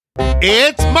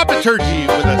It's Muppeturgy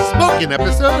with a smoking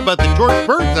episode about the George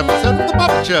Burns episode of The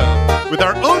Muppet Show with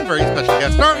our own very special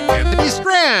guest star, Anthony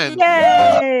Strand.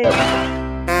 Yay!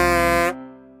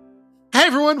 Hi,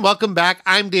 everyone. Welcome back.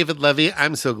 I'm David Levy.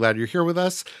 I'm so glad you're here with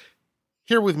us.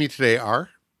 Here with me today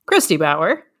are Christy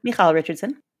Bauer, Michal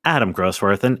Richardson, Adam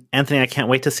Grossworth, and Anthony, I can't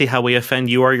wait to see how we offend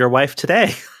you or your wife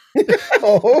today.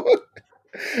 Oh,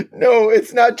 no,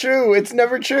 it's not true. It's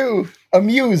never true.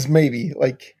 Amused, maybe.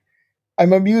 Like,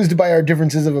 I'm amused by our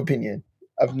differences of opinion.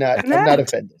 I'm not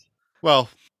offended. Well,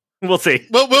 we'll see.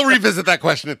 We'll revisit that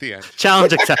question at the end.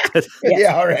 Challenge accepted.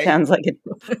 Yeah, all right. Sounds like it.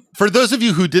 For those of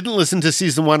you who didn't listen to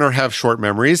season 1 or have short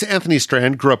memories, Anthony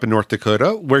Strand grew up in North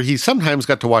Dakota, where he sometimes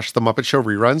got to watch The Muppet Show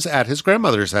reruns at his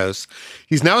grandmother's house.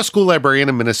 He's now a school librarian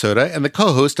in Minnesota and the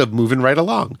co-host of Movin' Right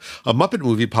Along, a Muppet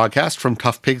movie podcast from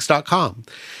toughpigs.com.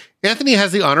 Anthony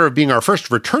has the honor of being our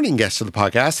first returning guest to the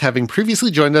podcast, having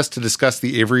previously joined us to discuss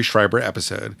the Avery Schreiber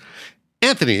episode.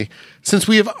 Anthony, since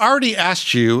we have already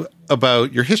asked you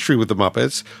about your history with the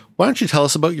Muppets, why don't you tell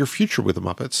us about your future with the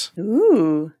Muppets?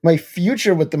 Ooh. My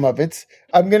future with the Muppets,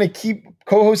 I'm going to keep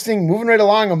co-hosting Moving Right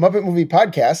Along, a Muppet movie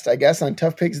podcast, I guess, on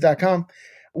toughpigs.com.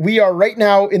 We are right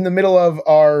now in the middle of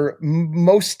our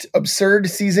most absurd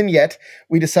season yet.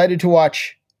 We decided to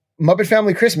watch Muppet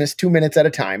Family Christmas 2 minutes at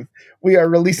a time. We are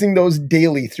releasing those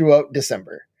daily throughout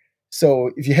December.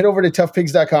 So if you head over to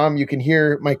toughpigs.com, you can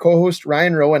hear my co-host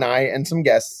Ryan Rowe and I and some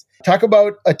guests talk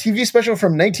about a TV special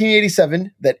from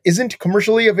 1987 that isn't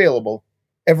commercially available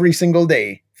every single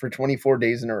day for 24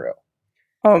 days in a row.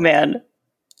 Oh, man.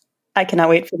 I cannot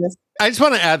wait for this. I just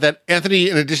want to add that Anthony,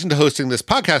 in addition to hosting this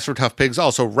podcast for Tough Pigs,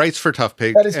 also writes for Tough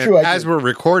Pigs. That is true. As we're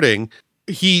recording,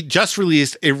 he just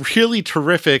released a really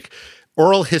terrific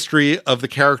oral history of the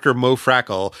character Mo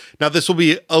Frackle. Now, this will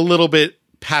be a little bit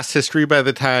past history by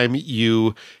the time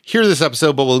you hear this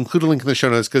episode, but we'll include a link in the show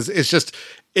notes because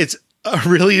it's a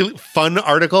really fun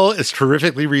article. It's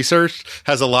terrifically researched,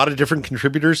 has a lot of different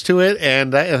contributors to it,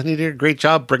 and Anthony did a great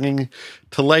job bringing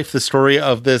to life the story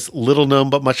of this little known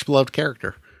but much beloved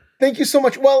character. Thank you so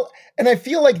much. Well, and I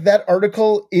feel like that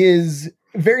article is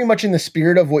very much in the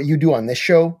spirit of what you do on this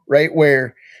show, right?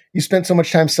 Where you spent so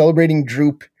much time celebrating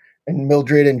Droop and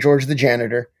Mildred and George the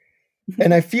janitor.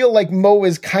 And I feel like Mo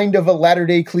is kind of a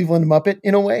latter-day Cleveland Muppet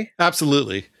in a way.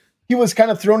 Absolutely. He was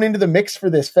kind of thrown into the mix for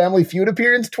this Family Feud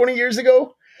appearance 20 years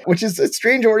ago, which is a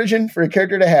strange origin for a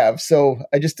character to have. So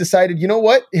I just decided, you know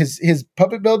what? His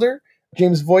puppet builder,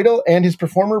 James Voidle, and his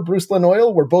performer, Bruce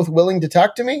Lanoyle, were both willing to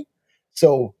talk to me.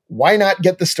 So why not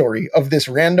get the story of this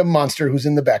random monster who's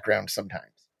in the background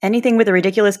sometimes? Anything with a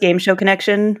ridiculous game show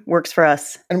connection works for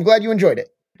us. And I'm glad you enjoyed it.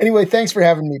 Anyway, thanks for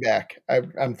having me back.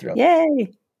 I'm thrilled.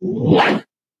 Yay.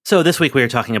 So this week we are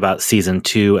talking about Season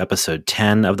 2, Episode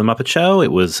 10 of The Muppet Show.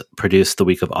 It was produced the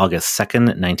week of August 2nd,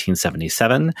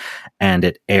 1977, and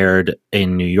it aired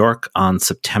in New York on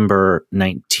September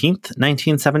 19th,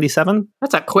 1977.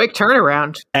 That's a quick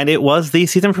turnaround. And it was the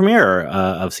season premiere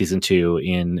of Season 2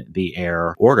 in the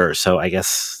air order. So I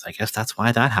guess that's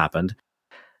why that happened.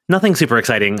 Nothing super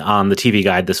exciting on the TV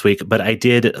guide this week, but I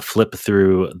did flip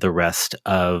through the rest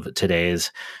of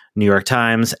today's New York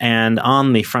Times, and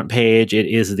on the front page, it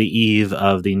is the eve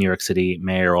of the New York City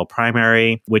mayoral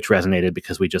primary, which resonated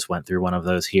because we just went through one of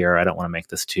those here. I don't want to make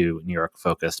this too New York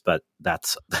focused, but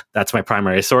that's my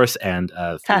primary source, and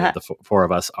the four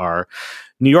of us are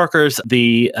New Yorkers.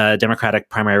 The Democratic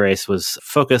primary race was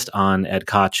focused on Ed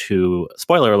Koch, who,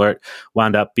 spoiler alert,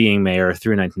 wound up being mayor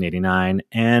through 1989,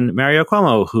 and Mario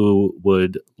Cuomo, who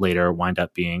would later wind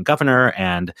up being governor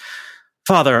and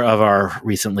father of our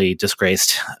recently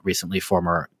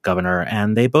former governor,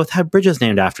 and they both have bridges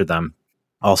named after them.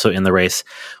 Also in the race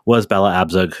was Bella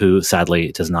Abzug, who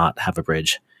sadly does not have a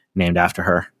bridge named after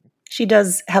her. She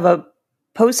does have a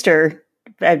poster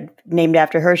named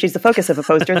after her. She's the focus of a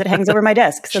poster that hangs over my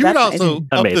desk. So she would that's also,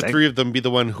 amazing. Of the three of them, be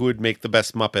the one who would make the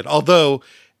best Muppet, although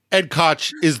Ed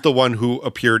Koch is the one who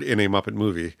appeared in a Muppet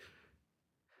movie.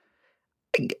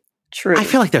 True. I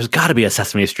feel like there's got to be a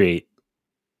Sesame Street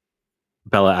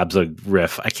Bella Abzug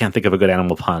riff. I can't think of a good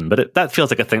animal pun, but that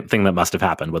feels like a thing that must have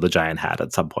happened with a giant hat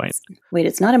at some point. Wait,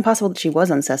 it's not impossible that she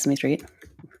was on Sesame Street.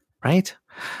 Right?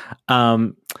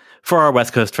 For our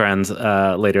West Coast friends,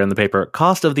 later in the paper,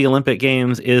 cost of the Olympic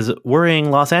Games is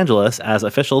worrying Los Angeles as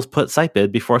officials put site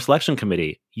bid before selection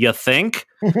committee. You think?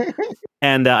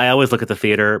 And I always look at the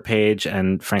theater page,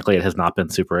 and frankly, it has not been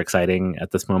super exciting at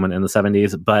this moment in the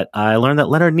 70s. But I learned that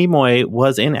Leonard Nimoy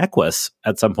was in Equus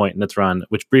at some point in its run,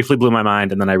 which briefly blew my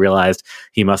mind. And then I realized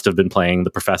he must have been playing the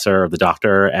professor or the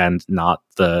doctor and not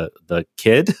the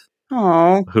kid.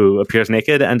 Aww. Who appears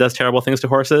naked and does terrible things to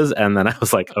horses. And then I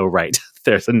was like, oh, right.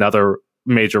 There's another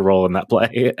major role in that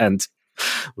play and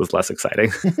was less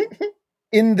exciting.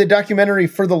 In the documentary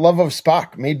For the Love of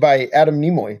Spock, made by Adam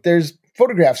Nimoy, there's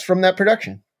photographs from that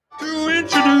production. To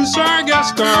introduce our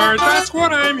guest star, that's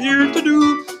what I'm here to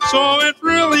do. So it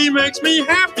really makes me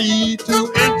happy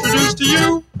to introduce to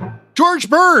you George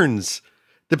Burns.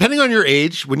 Depending on your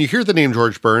age, when you hear the name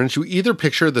George Burns, you either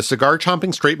picture the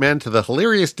cigar-chomping straight man to the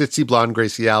hilarious ditzy blonde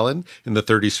Gracie Allen in the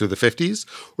 30s through the 50s,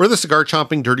 or the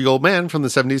cigar-chomping dirty old man from the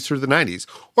 70s through the 90s,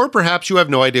 or perhaps you have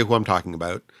no idea who I'm talking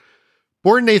about.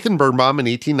 Born Nathan Birnbaum in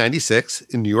 1896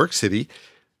 in New York City,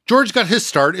 George got his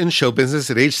start in show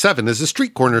business at age 7 as a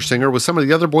street corner singer with some of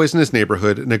the other boys in his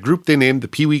neighborhood in a group they named the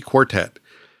Pee Wee Quartet.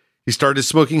 He started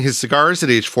smoking his cigars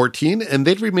at age 14, and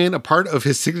they'd remain a part of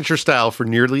his signature style for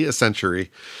nearly a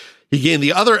century. He gained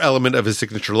the other element of his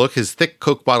signature look, his thick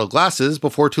Coke bottle glasses,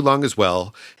 before too long as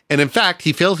well, and in fact,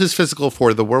 he failed his physical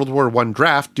for the World War I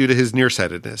draft due to his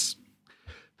nearsightedness.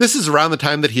 This is around the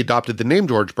time that he adopted the name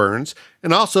George Burns,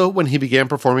 and also when he began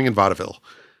performing in vaudeville.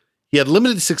 He had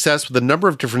limited success with a number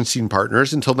of different scene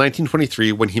partners until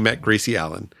 1923 when he met Gracie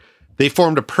Allen. They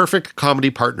formed a perfect comedy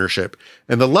partnership,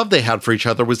 and the love they had for each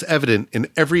other was evident in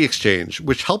every exchange,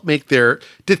 which helped make their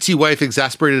ditzy wife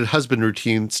exasperated husband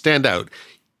routine stand out.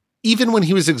 Even when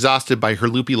he was exhausted by her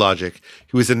loopy logic,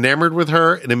 he was enamored with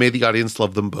her, and it made the audience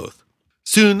love them both.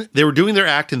 Soon, they were doing their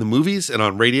act in the movies and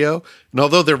on radio, and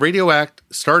although their radio act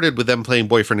started with them playing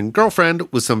boyfriend and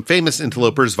girlfriend, with some famous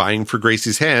interlopers vying for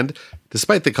Gracie's hand,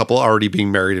 despite the couple already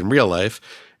being married in real life,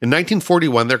 in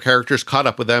 1941 their characters caught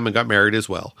up with them and got married as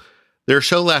well. Their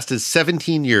show lasted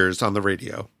 17 years on the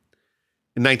radio.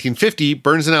 In 1950,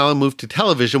 Burns and Allen moved to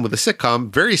television with a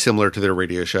sitcom very similar to their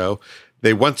radio show.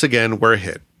 They once again were a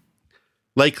hit.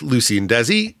 Like Lucy and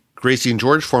Desi, Gracie and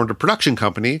George formed a production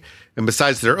company, and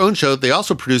besides their own show, they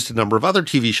also produced a number of other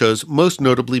TV shows, most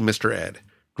notably Mr. Ed.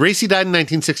 Gracie died in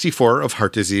 1964 of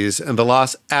heart disease, and the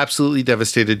loss absolutely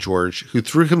devastated George, who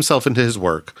threw himself into his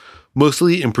work,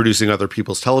 mostly in producing other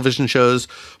people's television shows,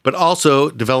 but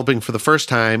also developing for the first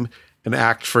time an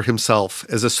act for himself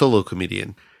as a solo comedian.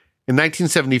 In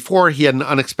 1974, he had an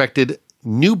unexpected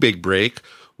new big break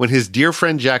when his dear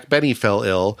friend Jack Benny fell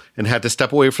ill and had to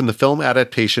step away from the film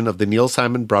adaptation of the Neil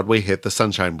Simon Broadway hit The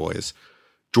Sunshine Boys.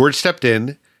 George stepped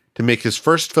in to make his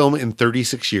first film in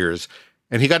 36 years,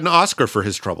 and he got an Oscar for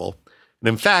his trouble. And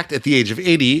in fact, at the age of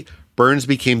 80, Burns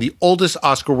became the oldest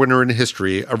Oscar winner in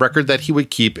history, a record that he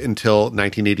would keep until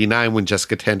 1989 when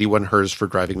Jessica Tandy won hers for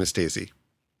Driving Miss Daisy.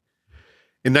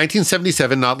 In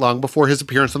 1977, not long before his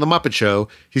appearance on The Muppet Show,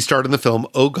 he starred in the film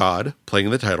Oh God, playing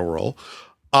the title role,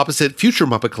 opposite future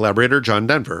Muppet collaborator John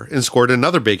Denver, and scored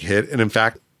another big hit, and in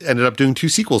fact ended up doing 2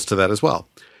 sequels to that as well.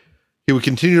 He would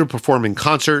continue to perform in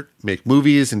concert, make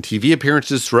movies and TV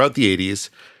appearances throughout the 80s.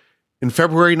 In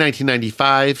February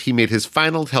 1995, he made his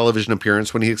final television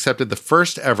appearance when he accepted the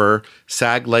first ever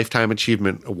SAG Lifetime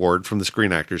Achievement Award from the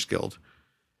Screen Actors Guild.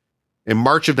 In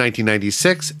March of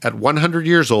 1996, at 100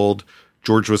 years old,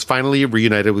 George was finally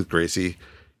reunited with Gracie.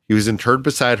 He was interred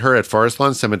beside her at Forest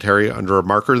Lawn Cemetery under a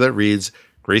marker that reads,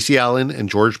 Gracie Allen and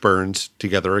George Burns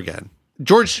together again.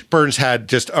 George Burns had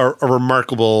just a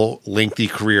remarkable, lengthy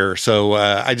career, so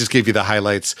I just gave you the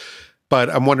highlights. But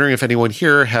I'm wondering if anyone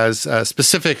here has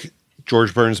specific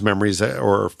George Burns memories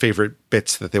or favorite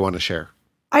bits that they want to share.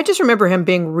 I just remember him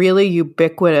being really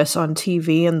ubiquitous on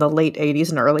TV in the late 80s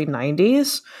and early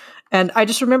 90s. And I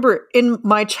just remember in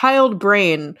my child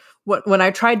brain, when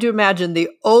I tried to imagine the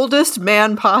oldest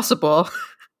man possible,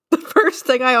 the first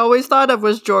thing I always thought of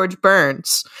was George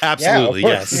Burns. Absolutely,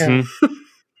 yes. Yeah.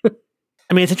 Mm-hmm.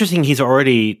 I mean, it's interesting. He's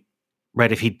already,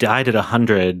 right, if he died at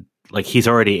 100, like he's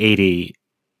already 80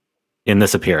 in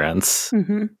this appearance,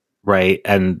 right?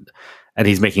 And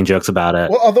he's making jokes about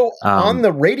it. Well, although on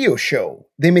the radio show,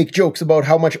 they make jokes about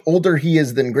how much older he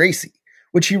is than Gracie,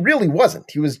 which he really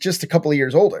wasn't. He was just a couple of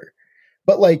years older.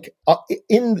 But like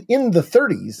in the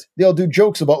 30s, they'll do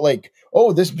jokes about like,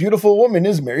 oh, this beautiful woman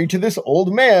is married to this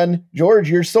old man. George,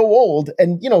 you're so old.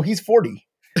 And, you know, he's 40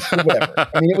 or whatever.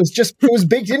 I mean, it was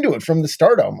baked into it from the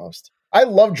start almost. I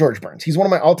love George Burns. He's one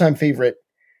of my all-time favorite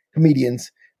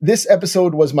comedians. This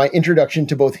episode was my introduction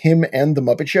to both him and The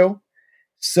Muppet Show.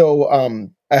 So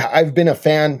I've been a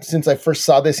fan since I first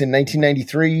saw this in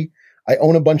 1993. I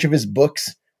own a bunch of his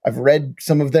books. I've read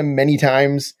some of them many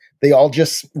times. They all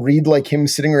just read like him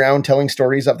sitting around telling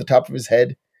stories off the top of his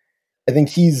head. I think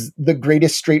he's the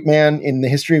greatest straight man in the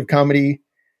history of comedy.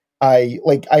 I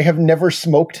have never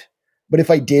smoked, but if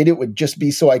I did, it would just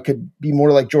be so I could be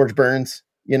more like George Burns,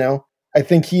 you know? I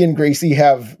think he and Gracie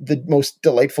have the most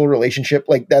delightful relationship.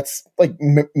 Like that's like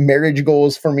marriage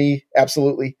goals for me.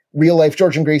 Absolutely. Real life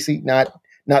George and Gracie, not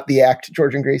the act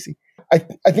George and Gracie.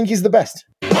 I think he's the best.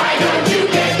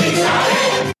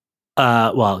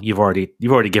 Well, you've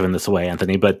already given this away,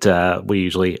 Anthony, but we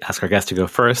usually ask our guests to go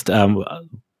first.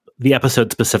 The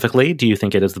episode specifically, do you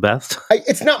think it is the best?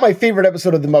 It's not my favorite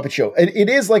episode of The Muppet Show. It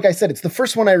is, like I said, it's the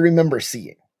first one I remember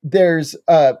seeing. There's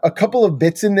a couple of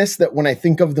bits in this that when I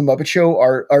think of The Muppet Show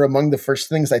are among the first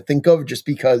things I think of, just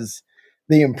because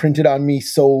they imprinted on me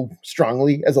so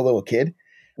strongly as a little kid.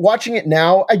 Watching it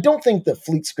now, I don't think the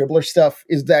Fleet Scribbler stuff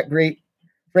is that great.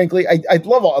 Frankly, I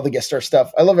love all the guest star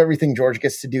stuff. I love everything George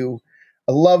gets to do.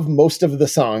 I love most of the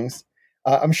songs.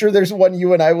 I'm sure there's one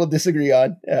you and I will disagree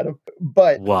on, Adam.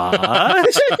 But what?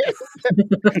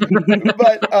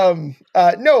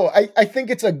 But no, I think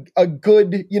it's a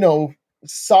good,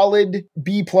 solid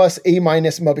B+ A-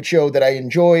 Muppet Show that I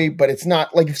enjoy. But it's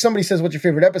not like if somebody says, "What's your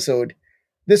favorite episode?"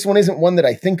 This one isn't one that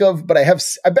I think of, but I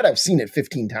bet I've seen it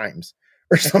 15 times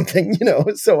or something.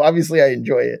 So obviously I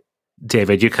enjoy it.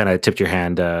 David, you kind of tipped your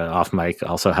hand off mic.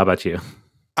 Also, how about you?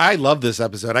 I love this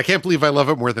episode. I can't believe I love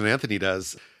it more than Anthony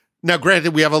does. Now,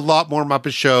 granted, we have a lot more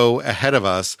Muppet Show ahead of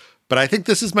us, but I think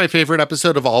this is my favorite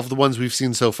episode of all of the ones we've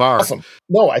seen so far. Awesome.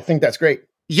 No, I think that's great.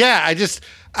 Yeah,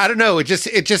 I don't know. It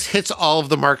just hits all of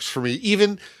the marks for me.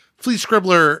 Even Fleet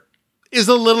Scribbler is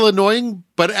a little annoying,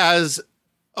 but as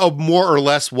a more or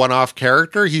less one-off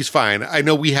character, he's fine. I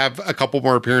know we have a couple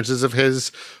more appearances of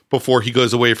his before he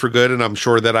goes away for good, and I'm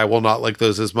sure that I will not like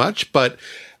those as much, but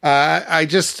I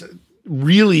just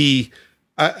really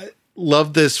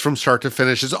love this from start to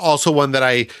finish. It's also one that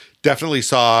I definitely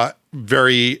saw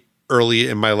very early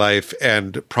in my life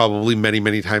and probably many,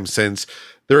 many times since.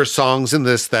 There are songs in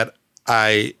this that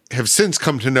I have since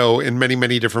come to know in many,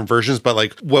 many different versions, but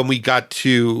like when we got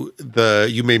to the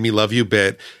 "You Made Me Love You"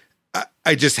 bit,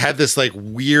 I just had this like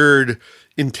weird,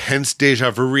 intense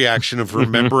deja vu reaction of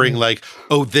remembering like,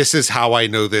 oh, this is how I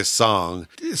know this song.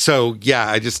 So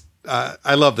yeah,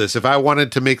 I love this. If I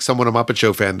wanted to make someone a Muppet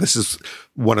Show fan, this is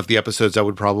one of the episodes I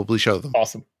would probably show them.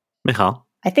 Awesome. Michal?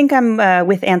 I think I'm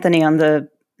with Anthony on the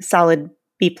solid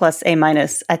B+ A-.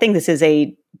 I think this is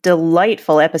a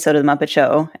delightful episode of The Muppet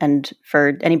Show. And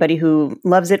for anybody who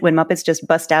loves it when Muppets just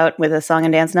bust out with a song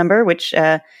and dance number, which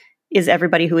is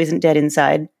everybody who isn't dead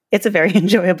inside, it's a very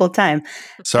enjoyable time.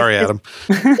 Sorry, Adam.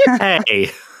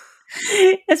 Hey.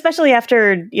 Especially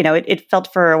after, it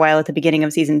felt for a while at the beginning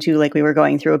of season 2 like we were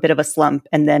going through a bit of a slump.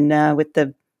 And then with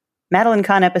the Madeline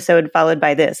Kahn episode followed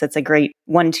by this, it's a great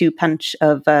 1-2 punch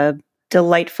of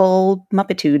delightful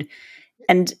Muppitude.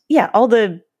 And yeah, all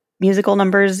the musical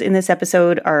numbers in this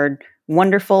episode are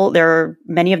wonderful.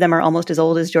 Many of them are almost as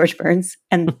old as George Burns,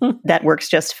 and that works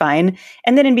just fine.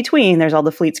 And then in between, there's all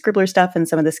the Fleet Scribbler stuff, and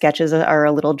some of the sketches are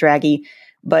a little draggy.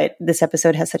 But this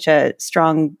episode has such a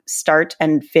strong start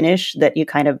and finish that you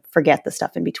kind of forget the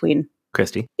stuff in between.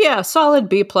 Christy? Yeah, solid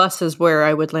B+ is where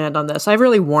I would land on this. I have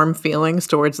really warm feelings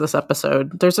towards this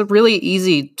episode. There's a really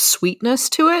easy sweetness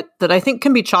to it that I think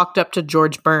can be chalked up to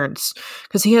George Burns,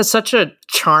 because he has such a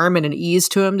charm and an ease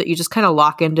to him that you just kind of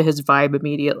lock into his vibe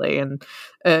immediately, and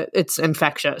it's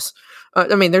infectious.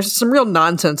 There's some real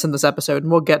nonsense in this episode,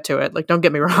 and we'll get to it. Like, don't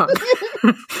get me wrong.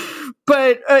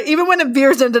 But even when it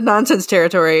veers into nonsense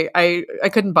territory, I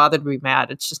couldn't bother to be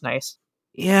mad. It's just nice.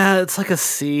 Yeah, it's like a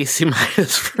C-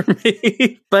 for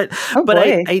me. But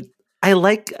I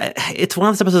like it's one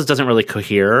of those episodes that doesn't really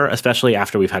cohere, especially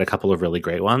after we've had a couple of really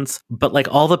great ones. But like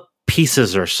all the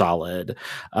pieces are solid.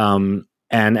 And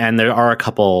there are a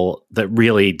couple that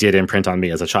really did imprint on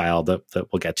me as a child that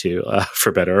we'll get to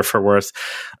for better or for worse.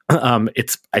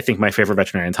 It's, I think, my favorite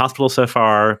Veterinarian's Hospital so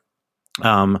far.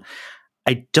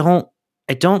 I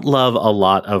don't love a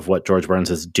lot of what George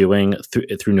Burns is doing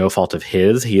through no fault of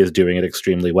his. He is doing it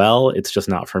extremely well. It's just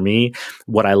not for me.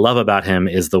 What I love about him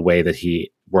is the way that he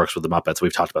works with the Muppets.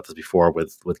 We've talked about this before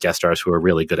with guest stars who are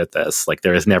really good at this. Like,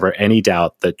 there is never any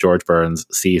doubt that George Burns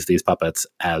sees these puppets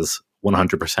as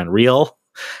 100% real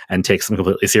and takes them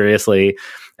completely seriously.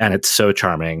 And it's so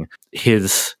charming.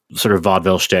 His sort of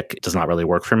vaudeville shtick does not really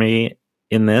work for me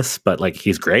in this, but like,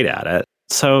 he's great at it.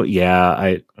 So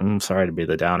yeah, I'm sorry to be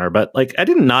the downer, but like, I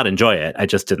did not enjoy it. I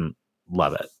just didn't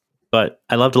love it, but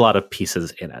I loved a lot of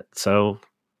pieces in it. So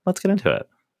let's get into it.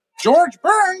 George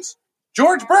Burns,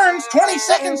 20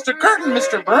 seconds to curtain,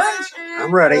 Mr. Burns.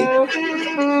 I'm ready.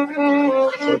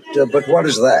 But what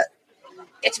is that?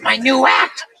 It's my new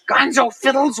act, Gonzo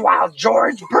Fiddles While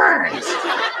George Burns.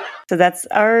 So that's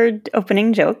our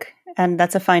opening joke. And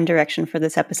that's a fine direction for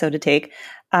this episode to take.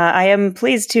 I am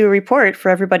pleased to report for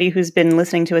everybody who's been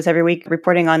listening to us every week,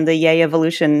 reporting on the yay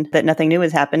evolution that nothing new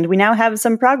has happened. We now have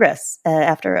some progress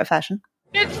after a fashion.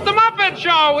 It's the Muppets! Muppet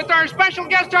Show with our special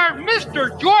guest star,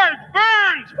 Mr. George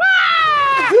Burns.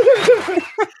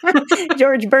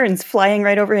 George Burns flying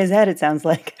right over his head, it sounds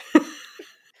like.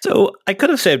 So I could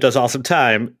have saved us all some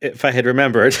time if I had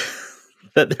remembered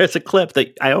that there's a clip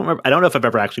that I don't remember. I don't know if I've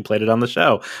ever actually played it on the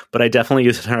show, but I definitely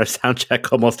use it in our sound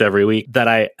check almost every week. That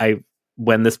I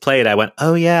when this played, I went,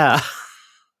 oh yeah,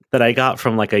 that I got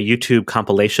from like a YouTube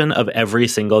compilation of every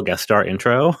single guest star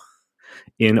intro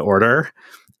in order.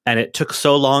 And it took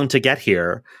so long to get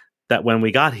here that when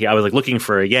we got here, I was like looking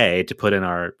for a yay to put in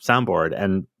our soundboard.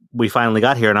 And we finally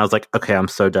got here and I was like, okay, I'm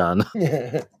so done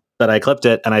that I clipped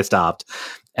it and I stopped.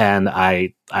 And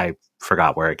I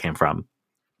forgot where it came from.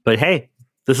 But hey,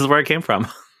 this is where it came from.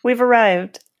 We've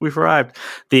arrived. We've arrived.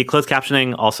 The closed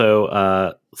captioning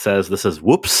also says this is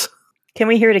whoops. Can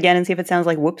we hear it again and see if it sounds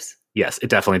like whoops? Yes, it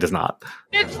definitely does not.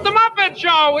 It's the Muppet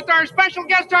Show with our special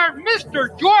guest star, Mr.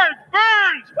 George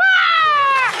Burns.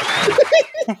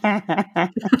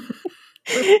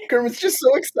 Kermit's just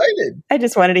so excited. I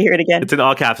just wanted to hear it again. It's in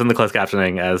all caps in the closed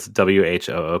captioning as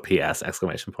WHOOPS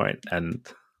exclamation point. And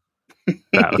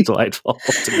that was delightful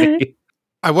to me.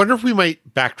 I wonder if we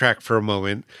might backtrack for a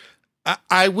moment.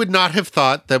 I would not have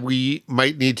thought that we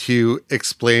might need to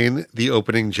explain the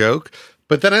opening joke,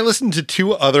 but then I listened to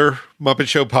two other Muppet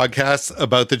Show podcasts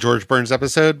about the George Burns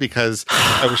episode because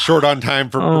I was short on time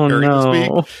for preparing this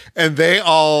week, and they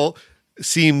all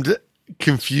seemed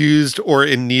confused or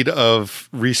in need of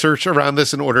research around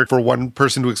this in order for one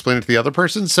person to explain it to the other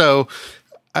person. So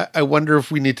I wonder if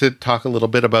we need to talk a little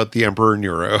bit about the Emperor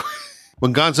Nero.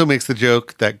 When Gonzo makes the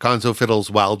joke that Gonzo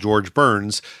fiddles while George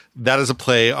burns, that is a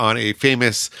play on a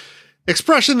famous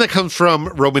expression that comes from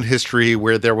Roman history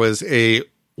where there was a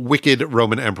wicked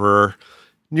Roman emperor,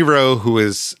 Nero, who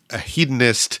is a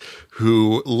hedonist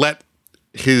who let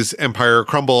his empire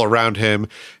crumble around him,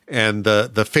 and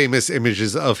the famous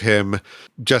images of him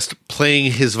just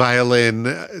playing his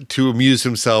violin to amuse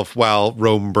himself while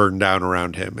Rome burned down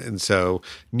around him. And so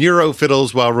Nero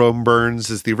fiddles while Rome burns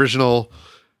is the original.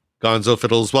 Gonzo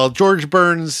fiddles while George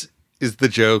burns is the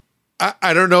joke.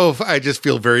 I don't know if I just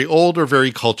feel very old or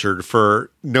very cultured for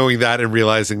knowing that and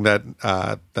realizing that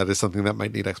that is something that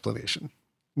might need explanation.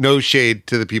 No shade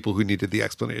to the people who needed the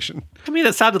explanation. I mean,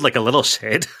 it sounded like a little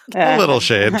shade. A little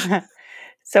shade.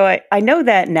 So I know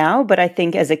that now, but I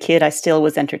think as a kid, I still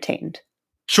was entertained.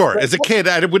 Sure. As a kid,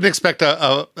 I wouldn't expect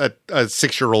a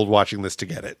 6-year-old watching this to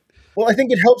get it. Well, I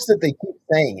think it helps that they keep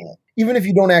saying it. Even if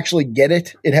you don't actually get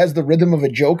it, it has the rhythm of a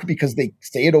joke because they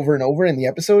say it over and over in the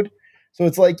episode. So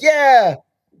it's like, yeah,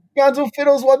 Gonzo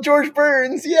fiddles while George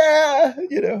burns. Yeah,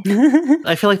 you know.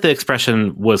 I feel like the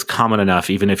expression was common enough,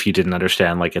 even if you didn't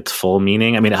understand like its full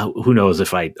meaning. I mean, who knows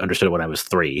if I understood it when I was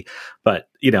 3, but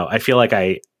you know, I feel like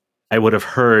I would have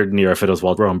heard Nero fiddles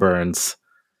while Rome burns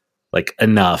like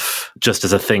enough just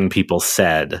as a thing people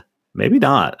said. Maybe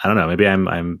not. I don't know. Maybe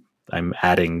I'm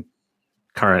adding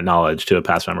current knowledge to a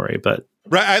past memory, but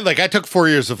right. I took 4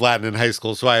 years of Latin in high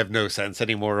school, so I have no sense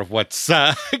anymore of what's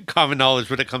common knowledge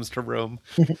when it comes to Rome.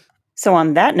 So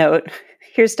on that note,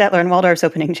 here's Statler and Waldorf's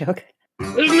opening joke.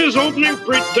 Isn't his opening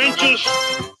pretentious?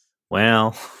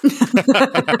 Well,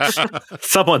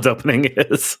 someone's opening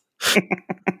is.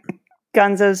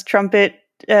 Gonzo's trumpet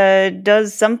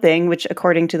does something, which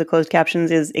according to the closed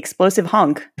captions is explosive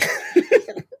honk.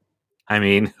 I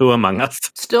mean, who among us?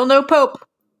 Still no Pope.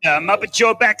 Muppet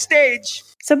Show backstage.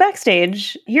 So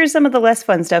backstage, here's some of the less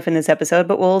fun stuff in this episode,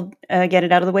 but we'll get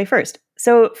it out of the way first.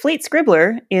 So Fleet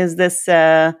Scribbler is this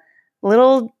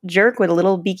little jerk with a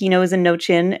little beaky nose and no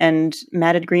chin and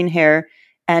matted green hair,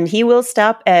 and he will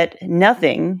stop at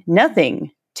nothing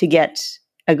to get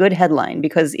a good headline,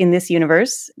 because in this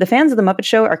universe, the fans of The Muppet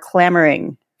Show are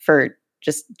clamoring for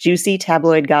just juicy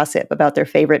tabloid gossip about their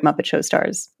favorite Muppet Show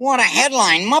stars. What a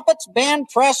headline. Muppets banned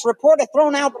press, reporter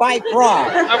thrown out by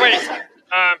Frog. Wait.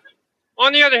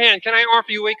 On the other hand, can I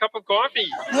offer you a cup of coffee?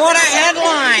 What a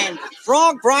headline.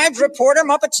 Frog bribes reporter,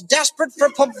 Muppets desperate for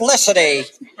publicity.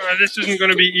 This isn't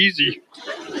going to be easy.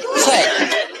 Say,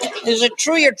 is it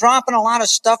true you're dropping a lot of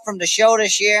stuff from the show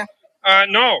this year?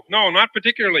 No, not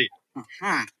particularly.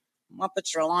 Uh-huh.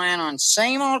 Muppets relying on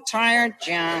same old tired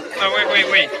junk.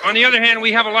 Wait. On the other hand,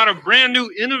 we have a lot of brand new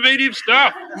innovative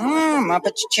stuff.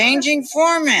 Muppets changing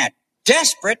format.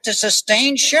 Desperate to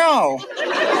sustain show.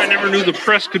 I never knew the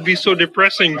press could be so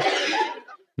depressing.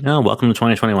 No, welcome to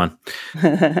 2021.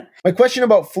 My question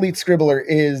about Fleet Scribbler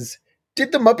is,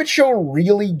 did the Muppet Show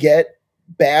really get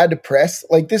bad press?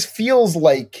 Like, this feels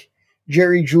like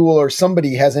Jerry Jewell or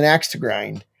somebody has an axe to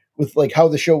grind with like how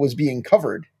the show was being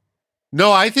covered.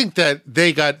 No, I think that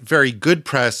they got very good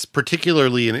press,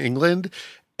 particularly in England.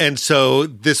 And so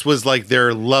this was like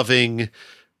their loving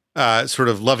sort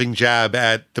of loving jab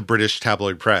at the British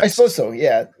tabloid press. I suppose so.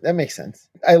 Yeah, that makes sense.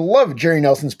 I love Jerry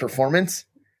Nelson's performance.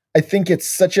 I think it's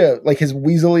such a, like, his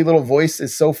weaselly little voice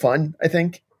is so fun, I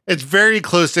think. It's very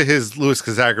close to his Louis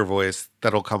Kazagger voice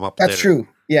that'll come up That's later. true.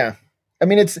 Yeah. I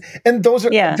mean, those are,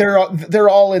 they're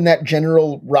all in that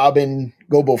general Robin,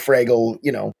 Gobo Fraggle,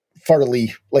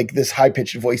 fartily, like this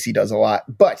high-pitched voice he does a lot.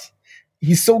 But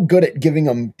he's so good at giving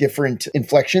them different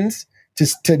inflections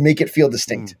to make it feel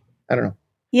distinct. I don't know.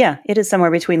 Yeah, it is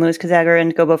somewhere between Louis Kazagger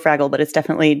and Gobo Fraggle, but it's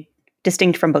definitely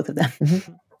distinct from both of them.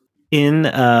 Mm-hmm. In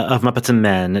Of Muppets and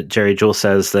Men, Jerry Juhl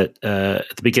says that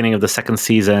at the beginning of the second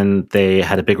season, they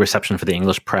had a big reception for the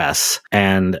English press.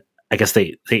 And I guess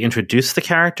they introduced the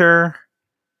character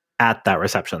at that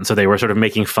reception. So they were sort of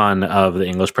making fun of the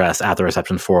English press at the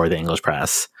reception for the English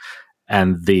press.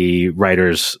 And the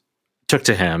writers took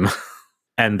to him.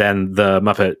 And then the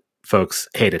Muppet folks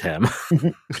hated him.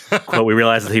 Quote, we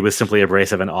realized that he was simply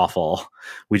abrasive and awful.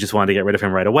 We just wanted to get rid of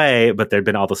him right away, but there'd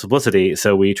been all this publicity,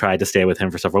 so we tried to stay with him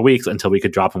for several weeks until we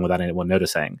could drop him without anyone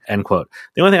noticing. End quote.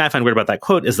 The only thing I find weird about that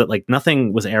quote is that, like,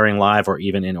 nothing was airing live or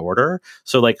even in order.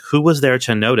 So, like, who was there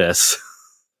to notice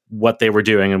what they were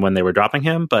doing and when they were dropping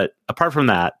him? But apart from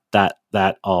that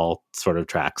all sort of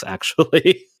tracks,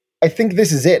 actually. I think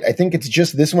this is it. I think it's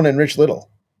just this one and Rich Little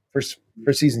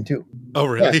for season 2. Oh,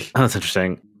 really? Yeah. Oh, that's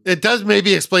interesting. It does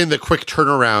maybe explain the quick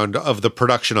turnaround of the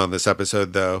production on this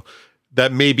episode, though,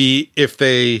 that maybe if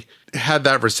they had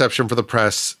that reception for the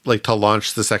press, like, to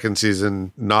launch the second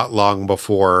season not long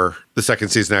before the second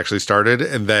season actually started,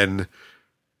 and then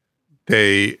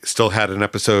they still had an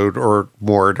episode or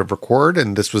more to record,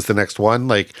 and this was the next one,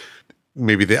 like,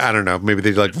 maybe they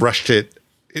like rushed it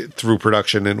through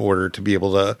production in order to be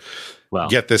able to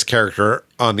get this character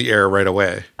on the air right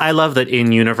away. I love that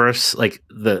in universe, like,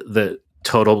 the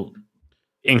total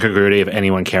incongruity of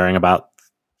anyone caring about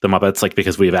the Muppets, like,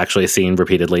 because we've actually seen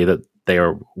repeatedly that they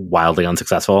are wildly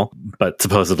unsuccessful, but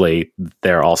supposedly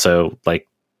they're also, like,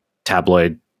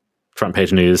 tabloid front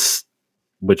page news,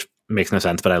 which makes no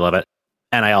sense, but I love it.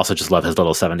 And I also just love his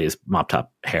little 70s mop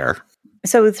top hair.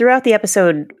 So throughout the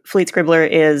episode, Fleet Scribbler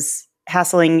is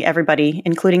hassling everybody,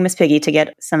 including Miss Piggy, to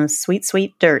get some sweet,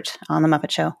 sweet dirt on the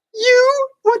Muppet Show. You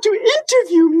want to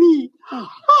interview me?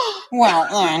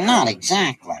 Well, not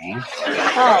exactly.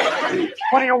 Oh,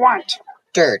 what do you want?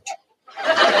 Dirt.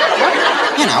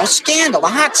 Scandal, the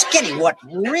hot skinny, what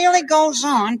really goes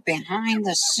on behind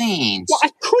the scenes. Well,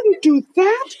 I couldn't do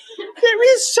that.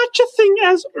 There is such a thing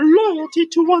as loyalty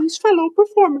to one's fellow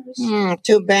performers.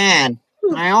 Too bad.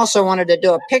 I also wanted to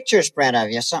do a picture spread of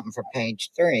you, something for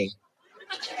page 3.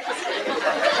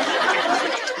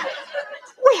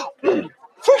 Well,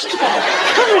 first of all,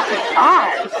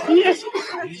 currently yes,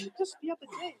 just the other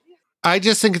day. I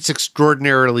just think it's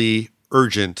extraordinarily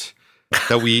urgent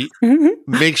that we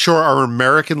make sure our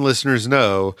American listeners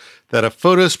know that a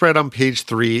photo spread on page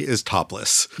 3 is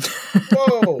topless.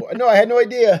 Whoa, no, I had no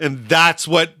idea. And that's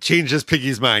what changes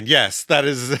Piggy's mind. Yes, that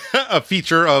is a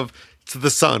feature of The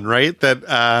Sun, right?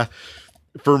 That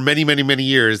for many, many, many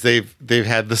years, they've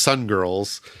had the Sun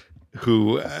Girls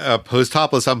who pose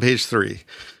topless on page 3.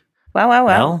 Wow.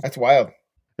 Well, that's wild.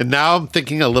 And now I'm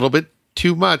thinking a little bit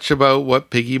too much about what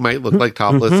Piggy might look like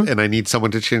topless, and I need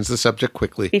someone to change the subject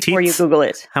quickly. Before you Google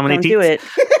it. How many Don't do it.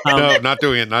 No, not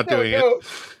doing it. Not doing it.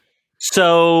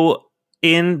 So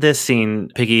in this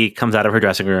scene, Piggy comes out of her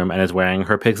dressing room and is wearing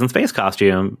her Pigs in Space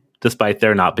costume, despite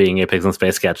there not being a Pigs in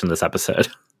Space sketch in this episode.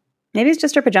 Maybe it's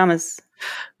just her pajamas.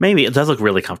 Maybe. It does look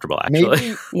really comfortable,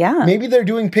 actually. Maybe they're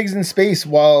doing Pigs in Space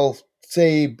while,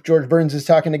 say, George Burns is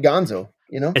talking to Gonzo.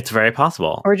 It's very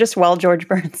possible. Or just while George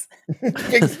Burns.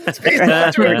 It's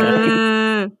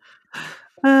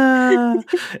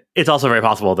also very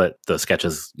possible that the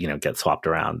sketches, get swapped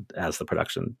around as the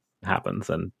production happens,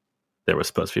 and there was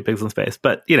supposed to be Pigs in Space.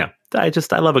 But, I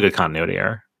love a good continuity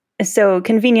error. So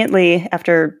conveniently,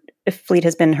 after Fleet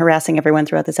has been harassing everyone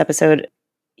throughout this episode,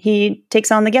 he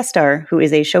takes on the guest star, who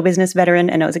is a show business veteran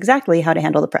and knows exactly how to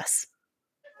handle the press.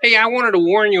 Hey, I wanted to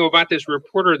warn you about this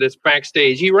reporter that's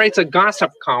backstage. He writes a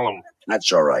gossip column.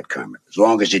 That's all right, Kermit. As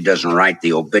long as he doesn't write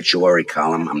the obituary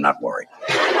column, I'm not worried.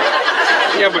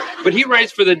 Yeah, but he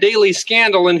writes for the Daily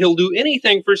Scandal, and he'll do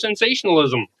anything for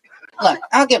sensationalism. Look,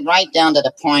 I'll get right down to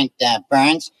the point,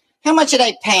 Burns. How much are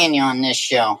they paying you on this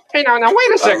show? Hey, now,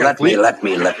 wait a second. Let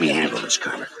me handle this,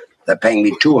 Kermit. They're paying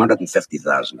me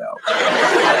 $250,000.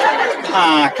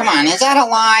 Come on, is that a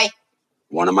lie?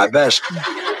 One of my best.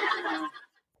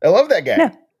 I love that guy.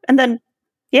 Yeah. And then,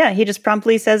 he just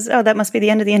promptly says, "Oh, that must be the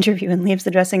end of the interview," and leaves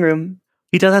the dressing room.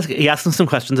 He asks him some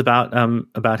questions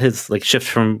about his, like, shift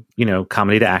from,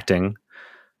 comedy to acting,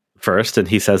 first, and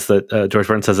he says that George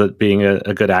Burns says that being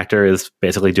a good actor is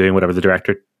basically doing whatever the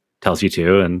director tells you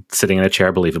to and sitting in a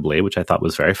chair believably, which I thought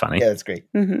was very funny. Yeah, that's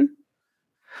great. Mm-hmm.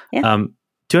 Yeah.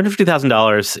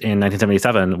 $250,000 in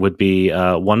 1977 would be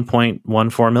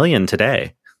 $1.14 million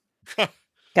today.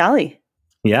 Golly.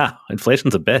 Yeah,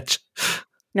 inflation's a bitch.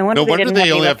 No wonder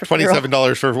they only have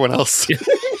 $27 for everyone else.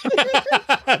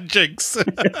 Jinx.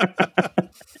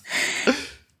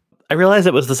 I realized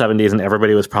it was the 70s and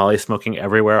everybody was probably smoking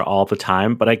everywhere all the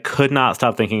time, but I could not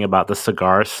stop thinking about the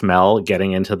cigar smell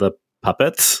getting into the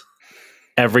puppets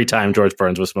every time George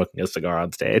Burns was smoking a cigar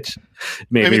on stage.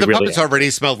 The puppets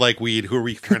already smelled like weed. Who are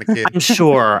we trying to kid? I'm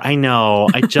sure. I know.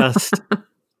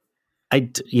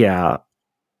 Yeah.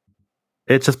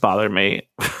 It just bothered me.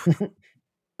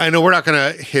 I know we're not going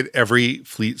to hit every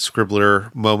Fleet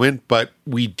Scribbler moment, but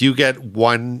we do get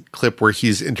one clip where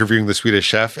he's interviewing the Swedish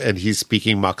chef and he's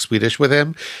speaking mock Swedish with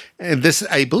him. And this,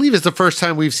 I believe, is the first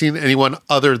time we've seen anyone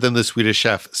other than the Swedish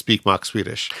chef speak mock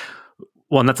Swedish.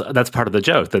 Well, and that's part of the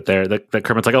joke that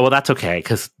Kermit's like, oh, well, that's okay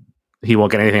because he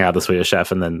won't get anything out of the Swedish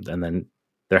chef, and then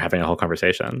they're having a whole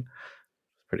conversation.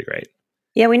 Pretty great.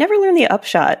 Yeah, we never learn the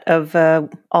upshot of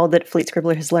all that Fleet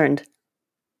Scribbler has learned.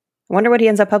 I wonder what he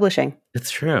ends up publishing.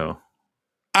 It's true.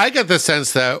 I get the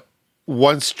sense that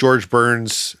once George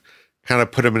Burns kind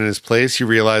of put him in his place, he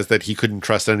realized that he couldn't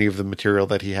trust any of the material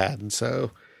that he had. And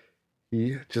so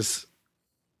he just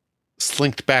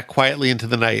slinked back quietly into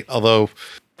the night, although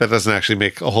that doesn't actually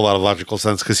make a whole lot of logical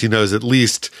sense because he knows at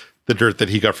least the dirt that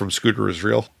he got from Scooter is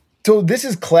real. So this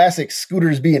is classic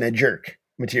Scooter's being a jerk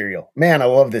material. Man, I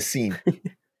love this scene.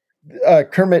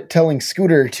 Kermit telling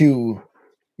Scooter to,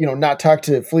 not talk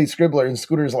to Fleet Scribbler, and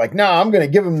Scooter's like, I'm going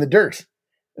to give him the dirt.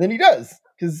 And then he does,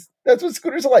 because that's what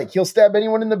Scooter's like. He'll stab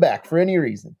anyone in the back for any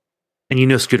reason.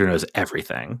 And Scooter knows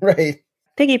everything. Right.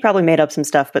 Piggy probably made up some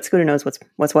stuff, but Scooter knows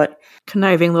what's what.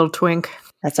 Conniving little twink.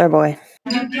 That's our boy.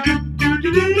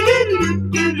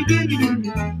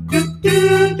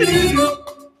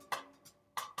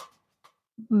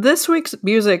 This week's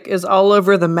music is all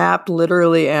over the map,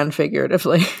 literally and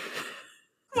figuratively.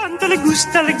 Quanto le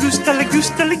gusta, le gusta, le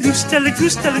gusta, le gusta, le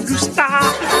gusta, le gusta.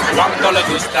 Quanto le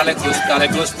gusta, le gusta, le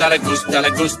gusta, le gusta,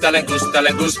 le gusta, le gusta,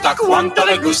 le gusta. Quanto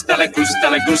le gusta, le gusta,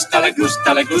 le gusta, le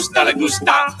gusta, le gusta, le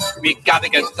gusta. We gotta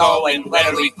get going, where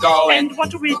are we going? And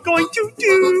what are we going to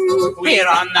do? We're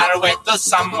on our way to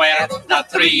somewhere, the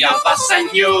three of us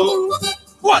and you.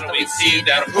 What we see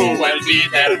there, who will be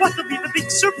there? What will be the big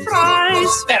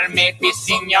surprise? There may be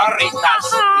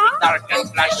senoritas, dark and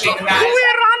flashing eyes.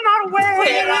 We're on our way.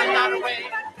 We're on our way.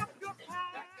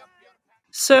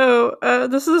 So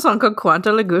this is a song called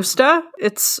Quanta Le Gusta.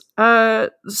 It's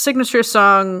a signature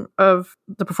song of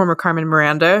the performer Carmen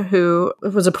Miranda, who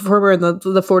was a performer in the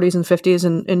 40s and 50s.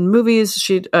 And in movies,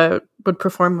 she would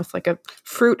perform with like a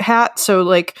fruit hat. So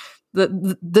like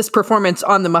this performance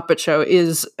on The Muppet Show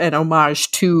is an homage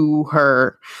to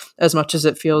her as much as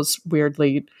it feels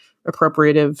weirdly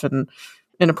appropriative and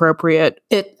inappropriate.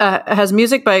 It has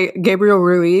music by Gabriel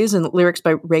Ruiz and lyrics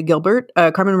by Ray Gilbert.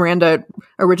 Carmen Miranda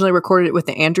originally recorded it with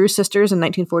the Andrews Sisters in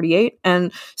 1948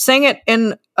 and sang it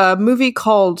in a movie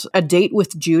called A Date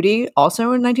with Judy, also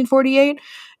in 1948.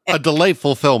 A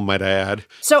delightful film, might I add.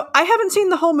 So I haven't seen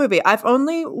the whole movie. I've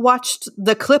only watched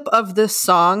the clip of this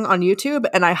song on YouTube,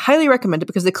 and I highly recommend it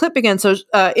because the clip begins. So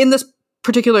in this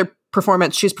particular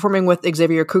performance, she's performing with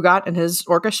Xavier Cugat and his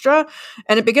orchestra,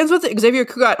 and it begins with Xavier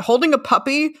Cugat holding a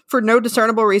puppy for no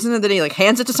discernible reason, and then he like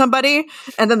hands it to somebody,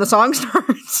 and then the song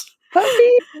starts.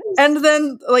 Puppy. And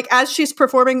then like as she's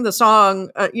performing the song,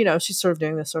 she's sort of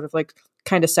doing this sort of like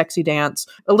kind of sexy dance.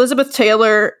 Elizabeth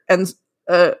Taylor and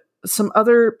some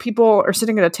other people are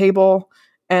sitting at a table,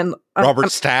 and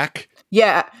Robert Stack.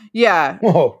 Yeah.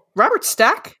 Whoa, Robert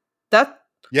Stack.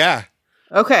 Yeah.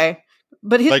 Okay,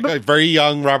 but he's a very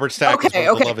young Robert Stack. Okay, is one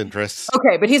of the love interests.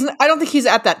 Okay, but I don't think he's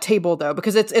at that table though,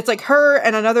 because it's like her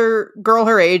and another girl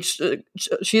her age.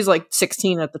 She's like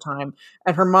 16 at the time,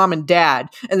 and her mom and dad,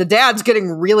 and the dad's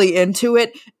getting really into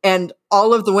it, and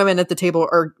all of the women at the table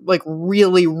are like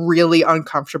really, really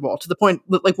uncomfortable to the point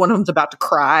that like one of them's about to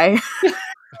cry.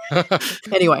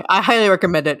 Anyway, I highly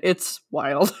recommend it. It's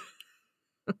wild.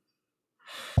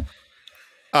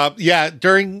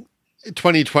 During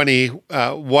 2020,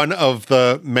 one of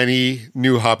the many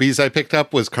new hobbies I picked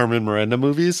up was Carmen Miranda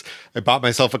movies. I bought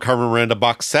myself a Carmen Miranda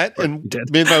box set and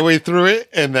made my way through it,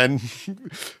 and then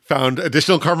found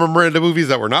additional Carmen Miranda movies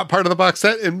that were not part of the box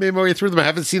set and made my way through them. I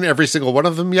haven't seen every single one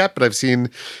of them yet, but I've seen,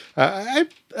 I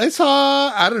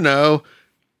saw,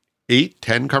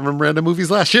 8-10 Carmen Miranda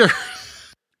movies last year.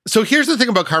 So here's the thing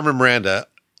about Carmen Miranda.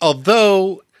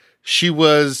 Although she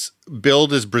was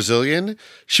billed as Brazilian.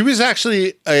 She was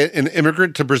actually an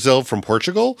immigrant to Brazil from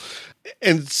Portugal.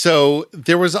 And so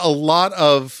there were a lot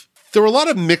of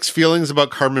mixed feelings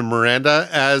about Carmen Miranda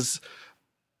as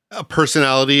a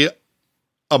personality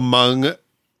among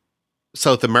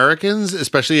South Americans,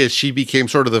 especially as she became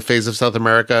sort of the face of South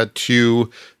America to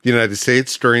the United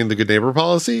States during the Good Neighbor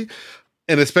policy.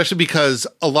 And especially because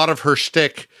a lot of her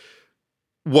shtick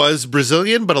was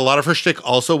Brazilian, but a lot of her shtick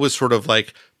also was sort of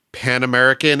like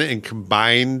Pan-American and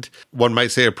combined, one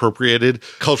might say appropriated,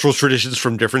 cultural traditions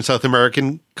from different South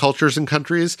American cultures and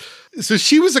countries. So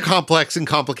she was a complex and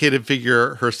complicated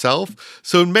figure herself.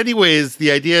 So in many ways,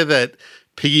 the idea that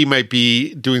Piggy might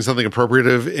be doing something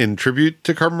appropriative in tribute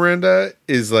to Carmen Miranda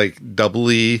is like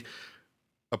doubly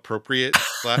appropriate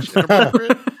 /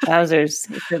 inappropriate. Wowzers.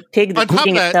 It's a pig On that's top of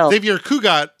eating that, itself. Xavier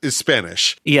Cugat is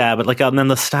Spanish. Yeah, but like, and then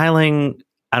the styling,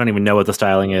 I don't even know what the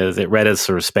styling is. It read as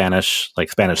sort of Spanish, like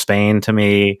Spanish Spain to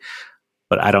me,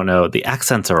 but I don't know. The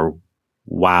accents are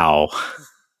wow.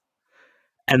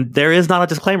 And there is not a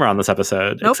disclaimer on this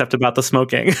episode except about the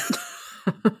smoking,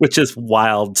 which is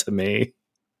wild to me.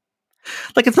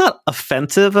 Like, it's not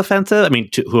offensive. I mean,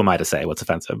 who am I to say what's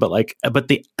offensive? But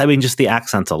just the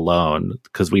accents alone,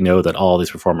 because we know that all these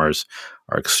performers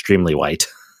are extremely white.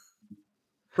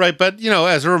 Right, but,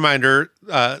 as a reminder,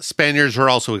 Spaniards are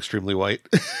also extremely white.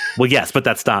 Well, yes, but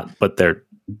that's not, but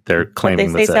they're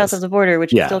claiming they stay south of the border,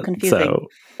 which is still confusing. So,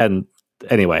 and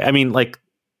anyway, I mean, like,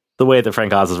 the way that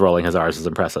Frank Oz is rolling his R's is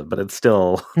impressive, but it's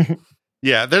still...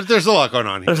 Yeah, there's a lot going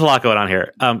on here. There's a lot going on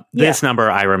here. This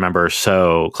number I remember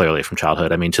so clearly from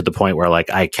childhood. I mean, to the point where like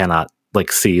I cannot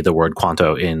like see the word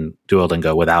Quanto in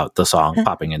Duolingo without the song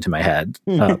popping into my head.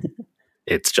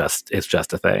 It's just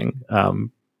a thing.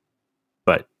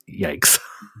 But yikes.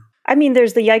 I mean,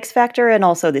 there's the yikes factor, and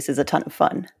also this is a ton of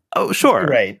fun. Oh, sure.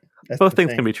 Right. Both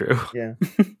things can be true. Yeah.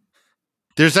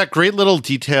 There's that great little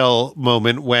detail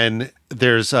moment when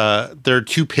there are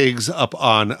two pigs up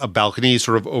on a balcony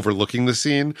sort of overlooking the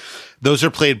scene. Those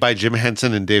are played by Jim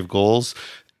Henson and Dave Goelz.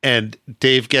 And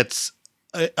Dave gets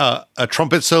a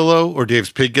trumpet solo, or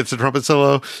Dave's pig gets a trumpet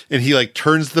solo, and he like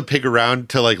turns the pig around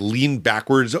to like lean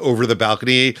backwards over the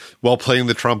balcony while playing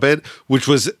the trumpet, which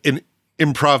was an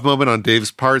improv moment on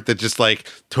Dave's part that just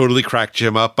like totally cracked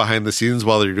Jim up behind the scenes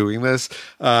while they're doing this.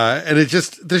 And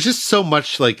there's just so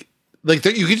much like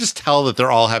you can just tell that they're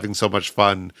all having so much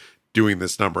fun doing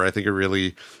this number. I think it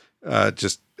really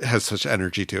just has such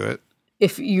energy to it.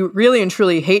 If you really and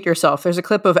truly hate yourself, there's a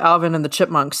clip of Alvin and the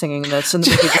Chipmunks singing this in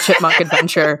the Chipmunk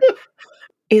Adventure.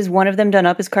 Is one of them done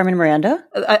up as Carmen Miranda?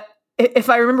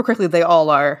 If I remember correctly, they all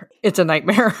are. It's a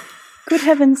nightmare. Good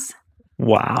heavens.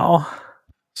 Wow.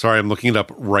 Sorry, I'm looking it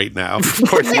up right now. Of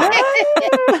course.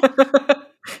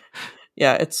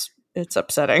 Yeah, it's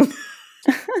upsetting.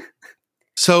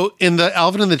 So in the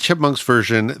Alvin and the Chipmunks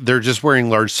version, they're just wearing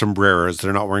large sombreros.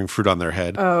 They're not wearing fruit on their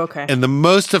head. Oh, okay. And the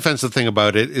most offensive thing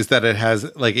about it is that it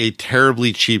has like a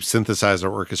terribly cheap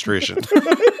synthesizer orchestration.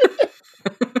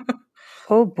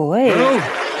 Oh, boy.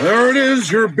 Well, there it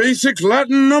is, your basic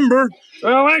Latin number.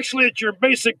 Well, actually, it's your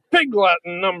basic pig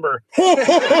Latin number.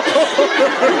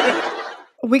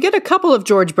 We get a couple of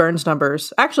George Burns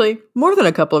numbers. Actually, more than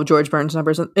a couple of George Burns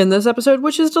numbers in this episode,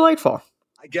 which is delightful.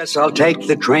 I guess I'll take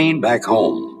the train back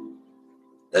home.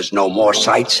 There's no more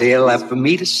sights here left for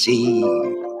me to see.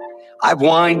 I've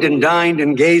wined and dined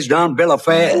and gazed on bill of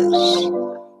fares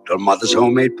till mother's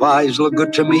homemade pies look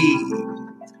good to me.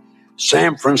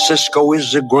 San Francisco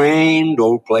is a grand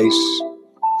old place.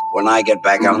 When I get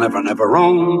back, I'll never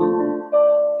roam.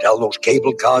 Tell those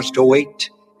cable cars to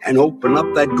wait and open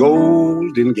up that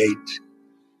golden gate.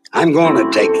 I'm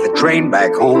gonna take the train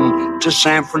back home to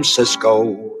San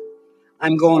Francisco.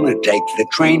 I'm going to take the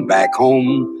train back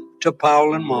home to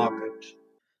Powell and Margaret.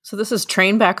 So this is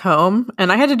Train Back Home,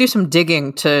 and I had to do some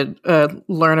digging to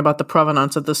learn about the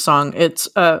provenance of this song. It's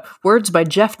words by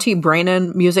Jeff T.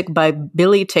 Brainin, music by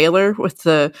Billy Taylor, with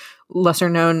the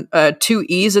lesser-known 2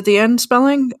 E's at the end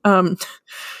spelling, from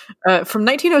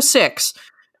 1906.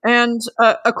 And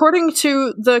according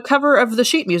to the cover of the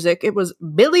sheet music, it was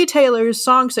Billy Taylor's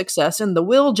song success in the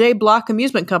Will J. Block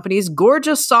Amusement Company's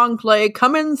gorgeous song play,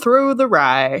 Coming Through the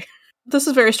Rye. This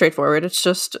is very straightforward. It's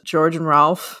just George and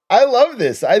Ralph. I love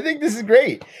this. I think this is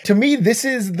great. To me, this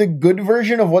is the good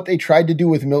version of what they tried to do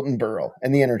with Milton Berle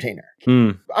and The Entertainer.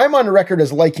 I'm on record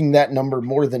as liking that number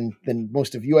more than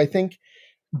most of you, I think.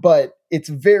 But it's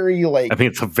very like... I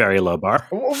think it's a very low bar.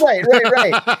 Right.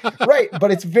 Right.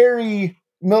 But it's very...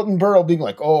 Milton Berle being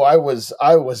like, oh, I was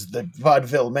the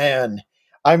vaudeville man.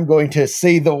 I'm going to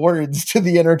say the words to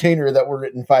The Entertainer that were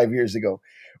written 5 years ago.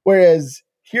 Whereas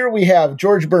here we have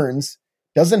George Burns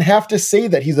doesn't have to say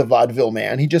that he's a vaudeville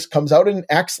man. He just comes out and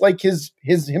acts like his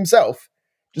himself,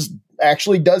 just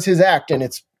actually does his act, and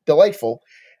it's delightful.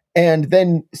 And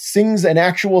then sings an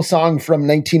actual song from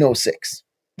 1906.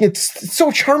 It's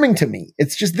so charming to me.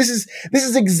 It's just, this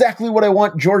is exactly what I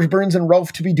want George Burns and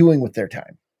Ralph to be doing with their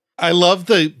time. I love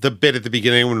the bit at the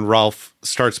beginning when Ralph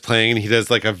starts playing and he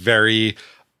does like a very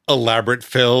elaborate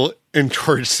fill, and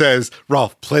George says,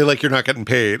 "Ralph, play like you're not getting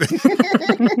paid."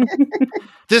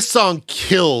 This song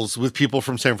kills with people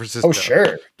from San Francisco. Oh,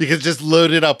 sure. Because it's just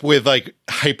loaded up with like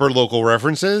hyper local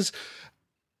references.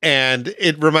 And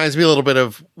it reminds me a little bit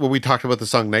of when we talked about the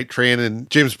song Night Train, and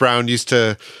James Brown used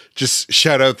to just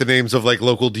shout out the names of like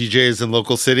local DJs in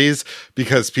local cities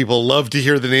because people love to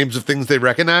hear the names of things they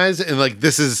recognize. And like,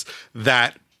 this is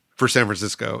that for San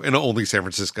Francisco and only San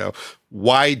Francisco.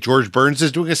 Why George Burns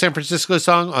is doing a San Francisco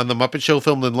song on the Muppet Show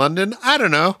filmed in London, I don't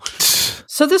know.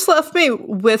 So this left me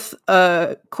with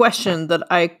a question that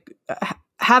I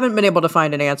haven't been able to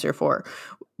find an answer for.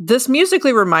 This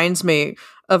musically reminds me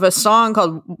of a song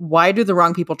called "Why Do the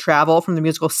Wrong People Travel" from the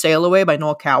musical Sail Away by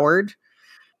Noel Coward.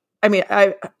 I mean,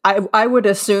 I would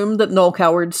assume that Noel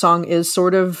Coward's song is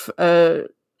sort of a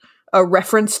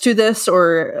reference to this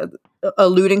or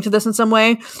alluding to this in some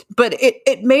way, but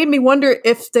it made me wonder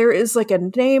if there is like a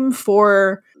name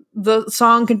for the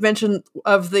song convention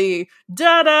of the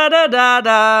da da da da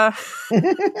da,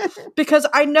 because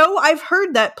I know I've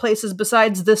heard that places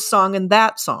besides this song and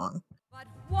that song. But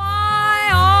why,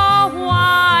 oh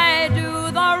why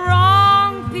do the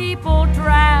wrong people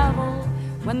travel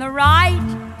when the right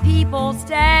people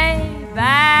stay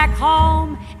back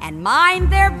home and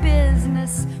mind their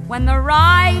business when the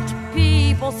right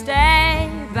people stay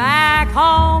back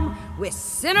home with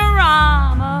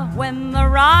Cinerama when the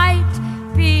right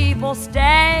people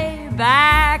stay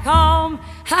back home.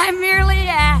 I'm merely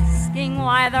asking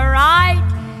why the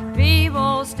right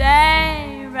people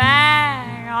stay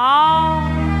back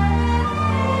home.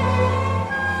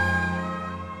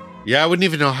 Yeah, I wouldn't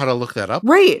even know how to look that up.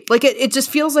 Right. Like it just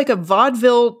feels like a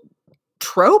vaudeville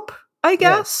trope, I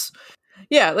guess.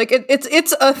 Yeah, like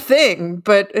it's a thing,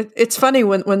 but it's funny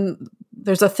when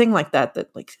there's a thing like that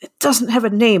like it doesn't have a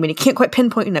name and you can't quite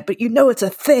pinpoint it, but you know it's a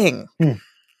thing.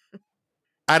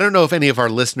 I don't know if any of our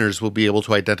listeners will be able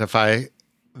to identify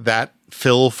that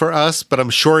fill for us, but I'm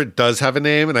sure it does have a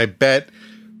name, and I bet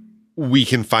we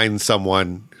can find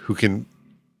someone who can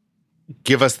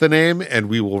give us the name and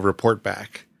we will report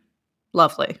back.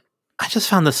 Lovely. I just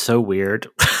found this so weird.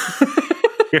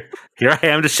 Here I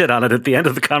am to shit on it at the end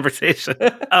of the conversation.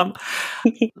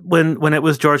 When it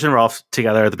was George and Ralph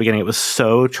together at the beginning, it was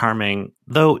so charming.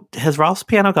 Though, has Ralph's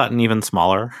piano gotten even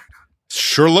smaller?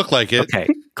 Sure looked like it. Okay,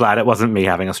 glad it wasn't me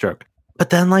having a stroke. But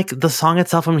then, like, the song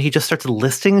itself, when he just starts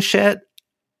listing shit,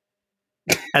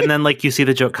 and then, like, you see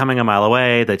the joke coming a mile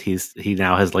away that he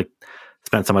now has, like,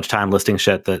 spent so much time listing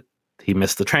shit that he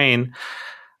missed the train.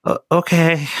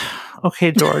 Okay,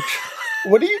 George.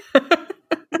 What do you...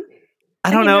 I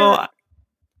don't know.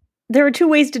 There are two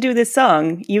ways to do this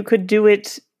song. You could do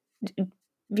it,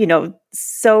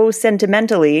 so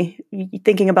sentimentally,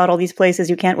 thinking about all these places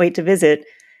you can't wait to visit,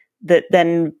 that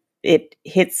then it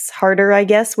hits harder, I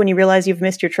guess, when you realize you've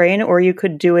missed your train. Or you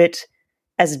could do it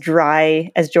as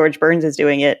dry as George Burns is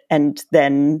doing it, and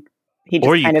then he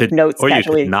just kind of notes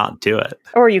casually. Or you could not do it.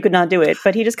 Or you could not do it,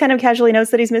 but he just kind of casually notes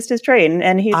that he's missed his train.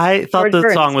 And I thought George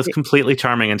Burns. song was completely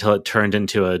charming until it turned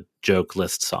into a joke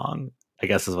list song, I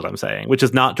guess is what I'm saying, which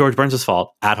is not George Burns'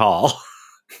 fault at all.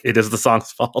 It is the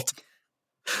song's fault.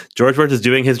 George Burns is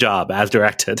doing his job as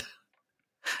directed,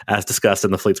 as discussed in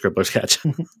the Fleet Scribbler sketch.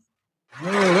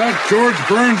 Well, that George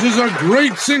Burns is a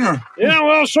great singer. Yeah,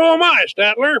 well, so am I,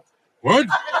 Statler. What?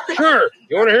 Sure.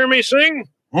 You want to hear me sing?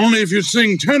 Only if you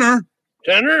sing tenor.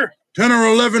 Tenor? 10 or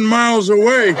 11 miles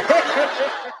away.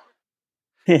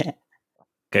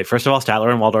 Okay, first of all,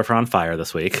 Statler and Waldorf are on fire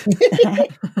this week.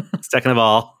 Second of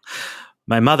all,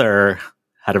 my mother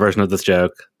had a version of this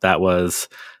joke that was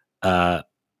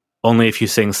only if you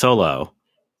sing solo.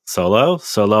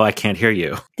 Solo, I can't hear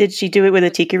you. Did she do it with a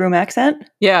Tiki Room accent?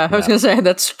 Yeah, I was going to say,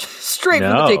 that's straight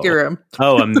from the Tiki Room.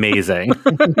 Oh, amazing.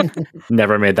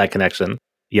 Never made that connection.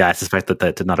 Yeah, I suspect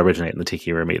that did not originate in the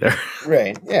Tiki Room either.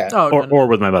 Right, yeah. Or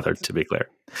with my mother, to be clear.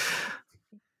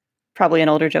 Probably an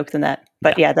older joke than that.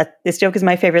 But this joke is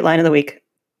my favorite line of the week.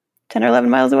 10 or 11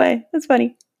 miles away. That's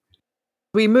funny.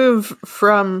 We move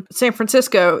from San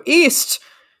Francisco east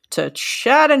to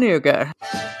Chattanooga.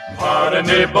 Pardon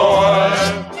me, boy,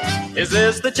 is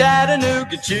this the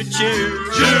Chattanooga choo-choo?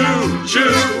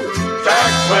 Choo-choo,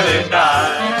 track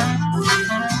 29.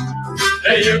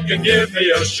 Hey, you can give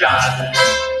me a shine.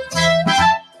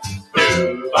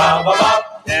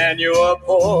 Do-ba-ba-ba, Can you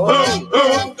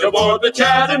afford to board the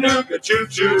Chattanooga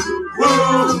choo-choo?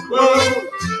 Woo-woo.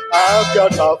 I've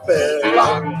got a fare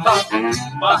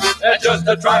and just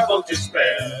a trifle to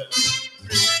spare.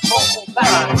 3, 4,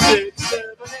 5, 6, 7,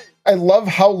 8. I love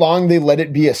how long they let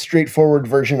it be a straightforward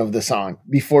version of the song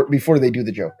before they do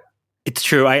the joke. It's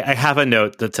true. I have a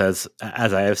note that says,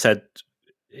 as I have said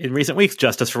in recent weeks,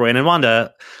 justice for Wayne and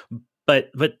Wanda.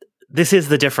 But this is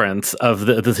the difference of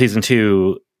the season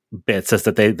 2 bits, is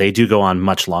that they do go on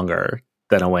much longer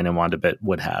than a Wayne and Wanda bit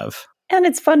would have. And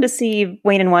it's fun to see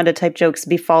Wayne and Wanda type jokes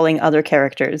befalling other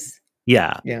characters.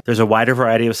 Yeah. There's a wider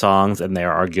variety of songs, and they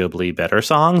are arguably better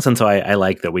songs. And so I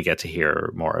like that we get to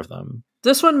hear more of them.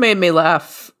 This one made me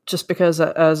laugh just because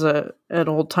as an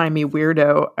old-timey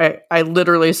weirdo, I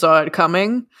literally saw it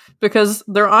coming because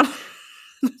they're on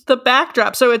the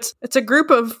backdrop. So it's a group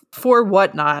of 4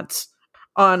 whatnots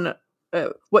on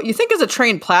what you think is a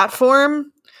train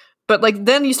platform. But like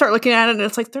then you start looking at it and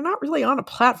it's like they're not really on a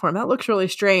platform. That looks really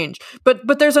strange.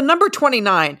 But there's a number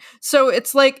 29. So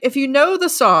it's like if you know the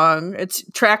song, it's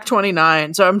track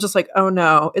 29. So I'm just like, oh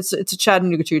no, it's a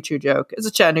Chattanooga Choo Choo joke. It's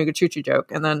a Chattanooga Choo Choo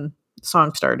joke. And then the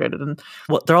song started. And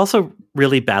well, they're also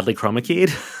really badly chroma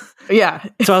keyed. Yeah.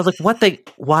 So I was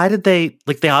like, why did they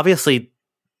obviously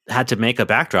had to make a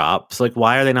backdrop. So like,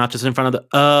 why are they not just in front of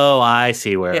I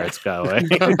see where it's going.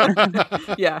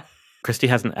 Yeah. Christy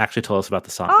hasn't actually told us about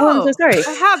the song. Oh, I'm so sorry.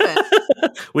 I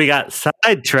haven't. We got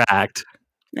sidetracked.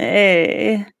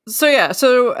 Hey.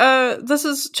 So this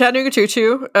is Chattanooga Choo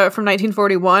Choo from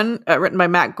 1941, written by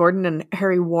Matt Gordon and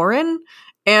Harry Warren.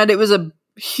 And it was a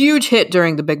huge hit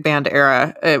during the big band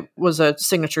era. It was a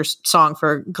signature song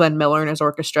for Glenn Miller and his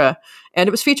orchestra. And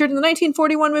it was featured in the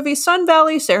 1941 movie Sun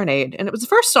Valley Serenade. And it was the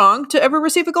first song to ever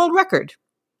receive a gold record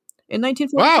in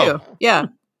 1942. Wow. Yeah.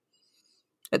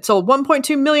 It sold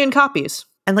 1.2 million copies.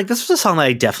 And like, this was a song that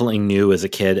I definitely knew as a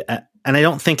kid. And I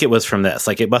don't think it was from this.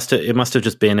 Like, it must have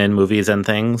just been in movies and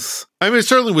things. I mean, it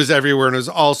certainly was everywhere. And it was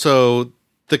also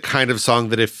the kind of song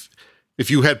that if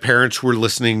you had parents who were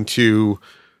listening to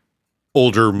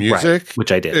older music, right,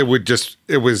 which I did,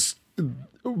 it was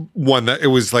one that it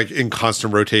was like in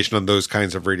constant rotation on those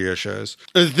kinds of radio shows.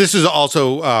 This is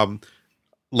also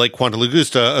like Quanta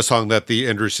Lagusta, a song that the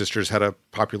Andrews Sisters had a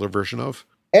popular version of.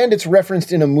 And it's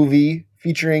referenced in a movie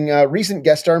featuring recent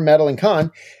guest star Madeline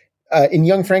Kahn in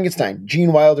Young Frankenstein.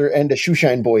 Gene Wilder and a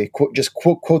shoeshine boy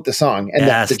quote the song. And yes,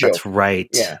 that's the joke. That's right.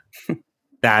 Yeah.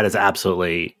 That is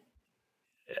absolutely,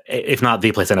 if not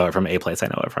the place I know it from, a place I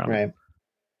know it from. Right.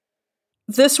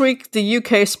 This week, the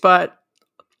UK spot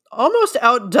almost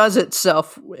outdoes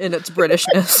itself in its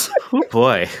Britishness. Oh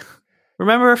boy.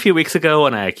 Remember a few weeks ago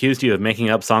when I accused you of making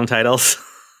up song titles?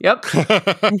 Yep.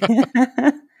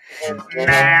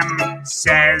 Ma'am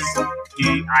says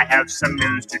I have some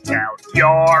news to tell.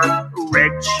 Your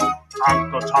rich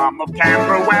Uncle Tom of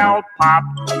Camberwell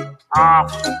popped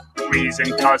off.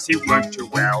 Reason 'cause he worked too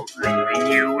well, leaving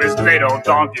you his little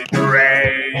donkey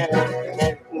gray.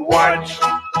 Watch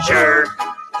your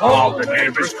all the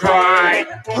neighbors cry.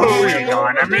 Who you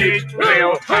gonna meet?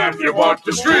 We'll have you walk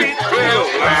the street.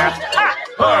 We'll laugh.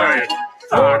 I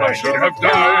thought I should have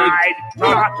died.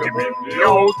 Knocked him in the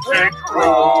old Kent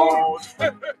Road.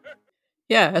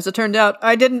 Yeah, as it turned out,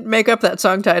 I didn't make up that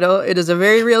song title. It is a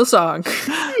very real song.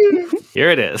 Here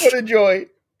it is. What a joy.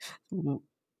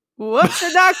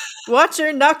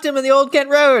 Watcher knocked him in the old Kent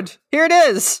Road. Here it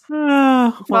is. What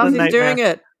a nightmare. Doing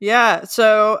it. Yeah,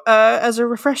 so as a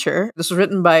refresher, this was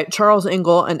written by Charles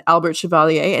Ingle and Albert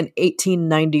Chevalier in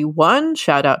 1891.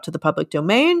 Shout out to the public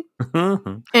domain.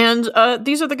 And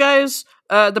these are the guys,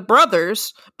 the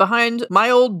brothers, behind My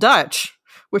Old Dutch,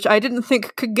 which I didn't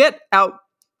think could get out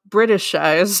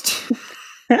Britishized.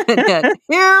 And yet,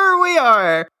 here we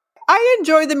are. I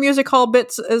enjoy the music hall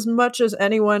bits as much as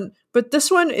anyone, but this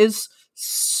one is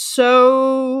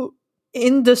so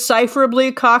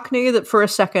indecipherably Cockney that for a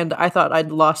second I thought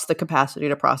I'd lost the capacity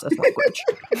to process language.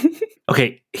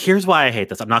 Okay, here's why I hate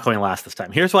this. I'm not going last this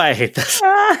time. Here's why I hate this.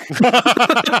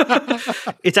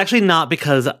 It's actually not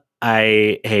because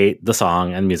I hate the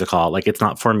song and music hall. Like, it's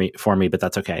not for me, but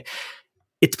that's okay.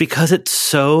 It's because it's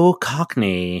so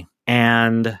Cockney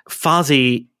and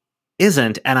Fozzie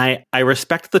isn't. And I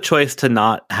respect the choice to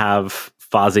not have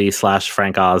Fozzie /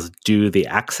 Frank Oz do the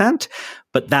accent,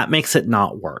 but that makes it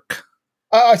not work.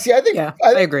 I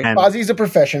agree. Fozzie's a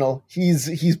professional.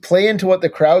 He's playing to what the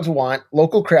crowds want,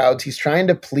 local crowds. He's trying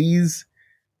to please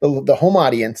the home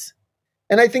audience.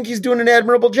 And I think he's doing an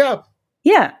admirable job.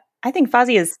 Yeah, I think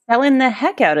Fozzie is selling the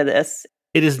heck out of this.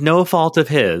 It is no fault of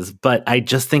his, but I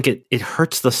just think it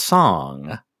hurts the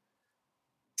song.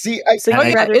 See, so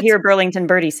you'd rather hear Burlington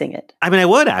Birdie sing it? I mean, I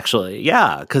would actually,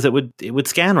 yeah, because it would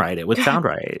scan right, it would sound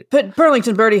right. But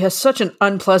Burlington Birdie has such an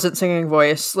unpleasant singing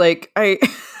voice. Like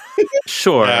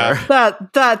Sure,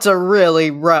 that's a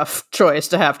really rough choice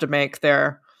to have to make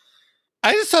there.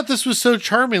 I just thought this was so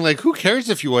charming. Like, who cares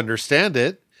if you understand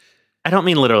it? I don't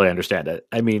mean literally understand it.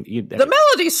 I mean, the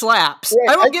melody slaps. Right.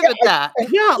 I will give it that.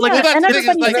 And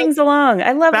everybody sings along.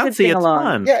 I love to sing along.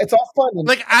 Fun. Yeah, it's all fun.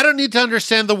 Like, I don't need to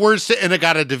understand the words to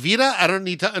In-A-Gadda-Da-Vida. I don't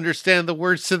need to understand the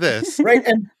words to this. Right.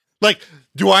 And like,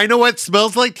 do I know what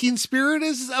Smells Like Teen Spirit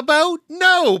is about?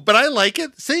 No, but I like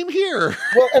it. Same here.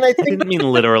 Well, and I think I didn't mean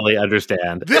literally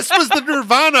understand. This was the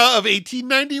Nirvana of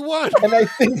 1891. And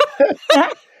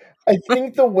I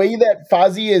think the way that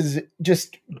Fozzie is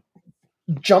just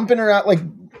jumping around, like,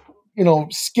 you know,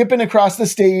 skipping across the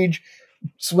stage,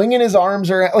 swinging his arms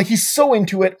around, like, he's so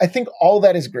into it. I think all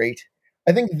that is great.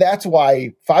 I think that's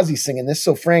why Fozzie's singing this,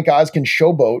 so Frank Oz can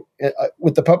showboat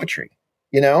with the puppetry,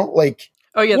 you know? Like,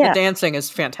 oh, yeah, the dancing is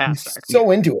fantastic. He's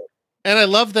so into it. And I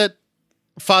love that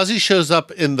Fozzie shows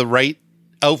up in the right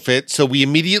outfit, so we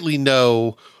immediately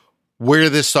know where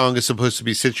this song is supposed to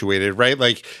be situated, right?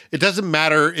 Like, it doesn't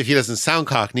matter if he doesn't sound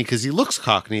Cockney because he looks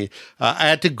Cockney. I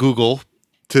had to Google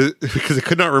because I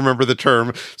could not remember the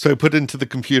term, so I put into the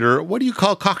computer, what do you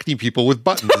call Cockney people with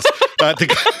buttons?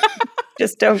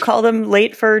 Just don't call them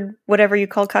late for whatever you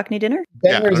call Cockney dinner?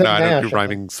 I don't do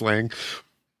rhyming slang.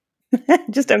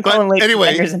 Just don't call them late for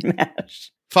bangers and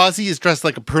mash. Fozzie is dressed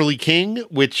like a pearly king,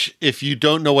 which, if you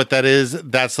don't know what that is,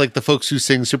 that's like the folks who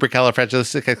sing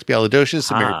Supercalifragilisticexpialidocious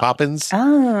and Mary Poppins.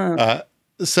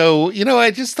 So, you know,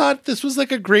 I just thought this was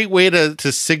like a great way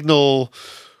to signal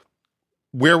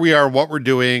where we are, what we're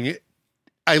doing.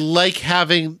 I like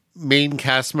having main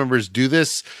cast members do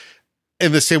this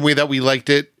in the same way that we liked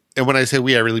it. And when I say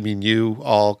we, I really mean you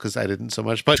all, because I didn't so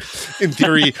much. But in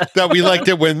theory, that we liked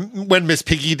it when Miss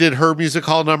Piggy did her music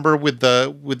hall number with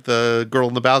the girl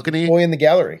in the balcony. Boy in the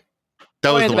Gallery.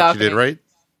 That was the one she did, right?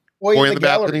 Boy in the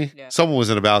balcony. Yeah. Someone was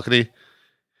in a balcony.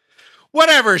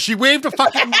 Whatever. She waved a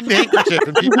fucking handkerchief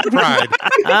and people cried.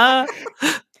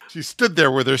 She stood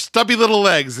there with her stubby little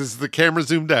legs as the camera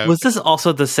zoomed out. Was this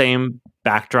also the same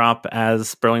backdrop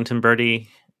as Burlington Birdie?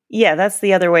 Yeah, that's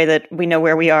the other way that we know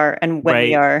where we are and when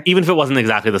we are. Even if it wasn't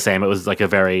exactly the same, it was like a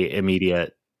very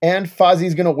immediate. And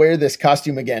Fozzie's going to wear this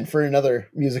costume again for another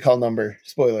music hall number.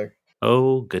 Spoiler.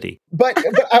 Oh, goody. But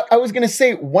I was going to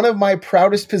say, one of my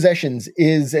proudest possessions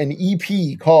is an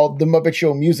EP called The Muppet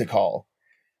Show Music Hall,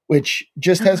 which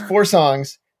just has 4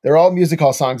 songs. They're all music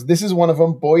hall songs. This is one of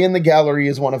them. Boy in the Gallery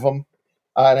is one of them.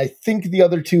 And I think the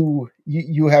other 2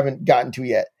 you haven't gotten to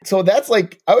yet. So that's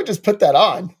like, I would just put that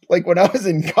on, like when I was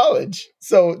in college.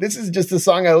 So this is just a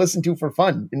song I listened to for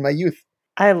fun in my youth.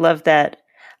 I love that.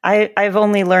 I've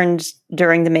only learned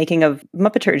during the making of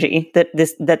Muppeturgy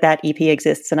that EP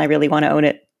exists, and I really want to own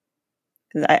it.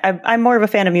 I'm more of a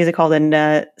fan of music hall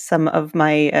than some of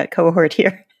my cohort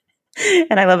here.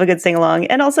 And I love a good sing-along.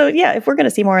 And also, yeah, if we're going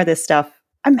to see more of this stuff,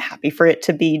 I'm happy for it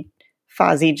to be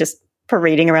Fozzie just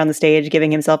parading around the stage,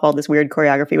 giving himself all this weird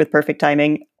choreography with perfect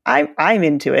timing. I'm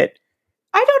into it.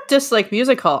 I don't dislike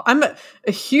music hall. I'm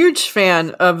a huge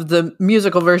fan of the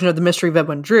musical version of The Mystery of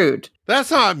Edwin Drood.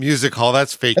 That's not music hall.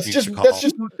 That's fake music hall.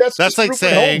 That's just like Rupert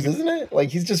saying, Holmes, isn't it? Like,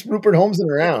 he's just Rupert Holmes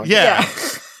around. Yeah.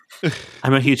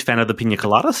 I'm a huge fan of the Pina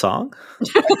Colada song.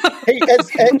 Hey,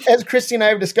 as Christy and I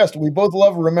have discussed, we both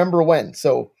love Remember When.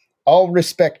 So all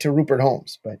respect to Rupert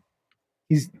Holmes, but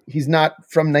he's not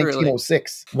from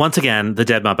 1906. Once again, the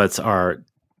Dead Muppets are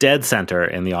dead center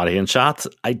in the audience shots.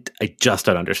 I just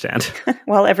don't understand.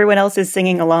 While everyone else is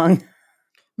singing along.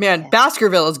 Man,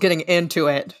 Baskerville is getting into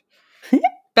it.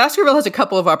 Baskerville has a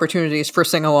couple of opportunities for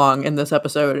sing-along in this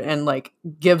episode and like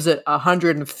gives it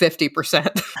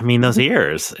 150%. I mean, those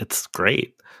ears, it's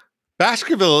great.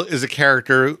 Baskerville is a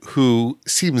character who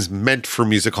seems meant for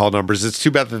music hall numbers. It's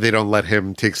too bad that they don't let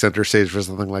him take center stage for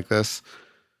something like this.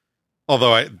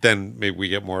 Although then maybe we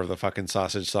get more of the fucking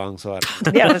sausage song. So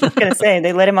yeah, I was just going to say,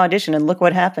 they let him audition and look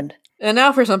what happened. And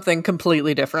now for something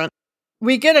completely different.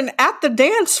 We get an at the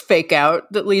dance fake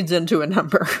out that leads into a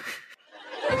number.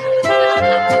 Kermit,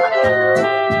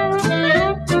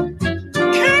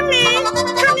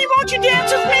 won't you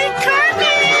dance with me?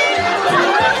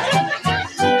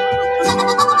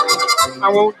 I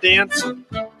won't dance.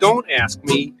 Don't ask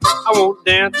me. I won't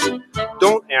dance.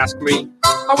 Don't ask me.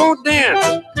 I won't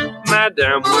dance,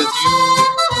 madam, with you.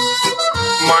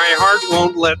 My heart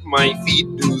won't let my feet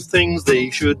do things they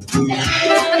should do.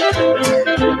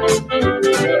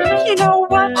 You know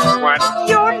what? What?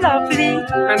 You're lovely.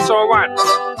 And so what?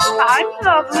 I'm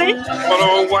lovely. But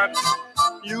oh, what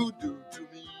you do to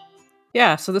me.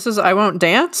 Yeah, so this is I Won't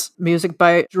Dance, music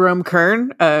by Jerome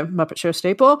Kern, a Muppet Show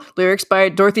staple, lyrics by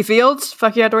Dorothy Fields.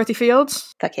 Fuck yeah, Dorothy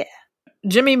Fields. Fuck yeah.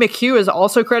 Jimmy McHugh is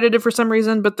also credited for some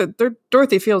reason, but they're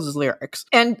Dorothy Fields' lyrics.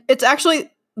 And it's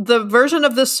actually the version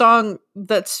of this song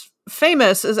that's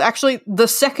famous is actually the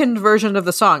second version of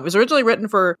the song. It was originally written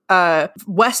for a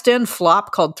West End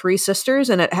flop called Three Sisters,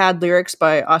 and it had lyrics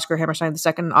by Oscar Hammerstein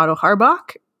II and Otto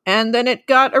Harbach. And then it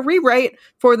got a rewrite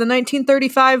for the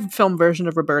 1935 film version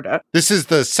of Roberta. This is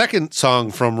the second song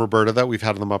from Roberta that we've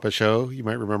had on the Muppet Show. You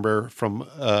might remember from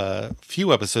a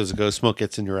few episodes ago, Smoke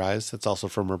Gets in Your Eyes. That's also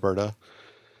from Roberta.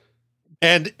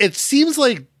 And it seems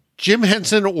like Jim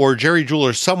Henson or Jerry Jewell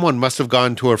or someone must have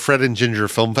gone to a Fred and Ginger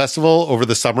film festival over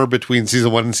the summer between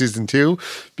season 1 and season 2,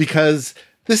 because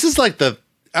this is like the,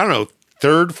 I don't know,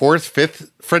 third, fourth,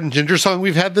 fifth Fred and Ginger song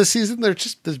we've had this season.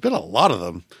 There's been a lot of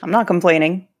them. I'm not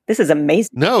complaining. This is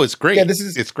amazing. No, it's great. Yeah,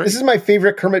 it's great. This is my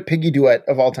favorite Kermit Piggy duet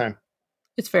of all time.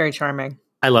 It's very charming.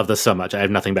 I love this so much. I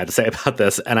have nothing bad to say about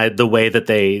this. And the way that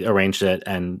they arranged it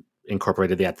and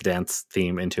incorporated the At the Dance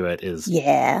theme into it is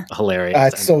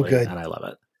hilarious. It's so good. And I love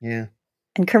it. Yeah.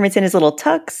 And Kermit's in his little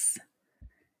tux.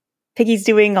 Piggy's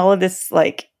doing all of this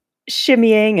like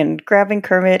shimmying and grabbing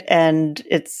Kermit, and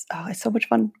it's so much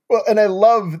fun. Well, and I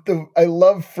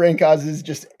love Frank Oz's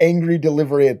just angry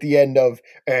delivery at the end of,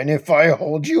 and if I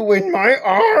hold you in my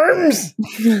arms.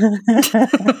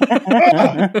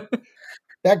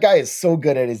 That guy is so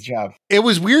good at his job. It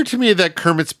was weird to me that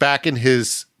Kermit's back in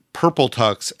his purple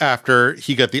tux after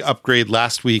he got the upgrade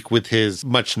last week with his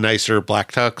much nicer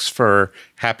black tux for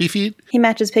Happy Feet. He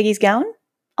matches Piggy's gown.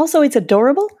 Also, it's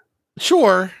adorable.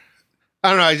 Sure. I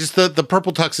don't know. I just, the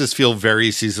purple tuxes feel very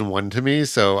season 1 to me,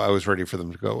 so I was ready for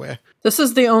them to go away. This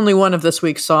is the only one of this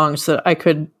week's songs that I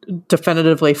could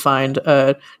definitively find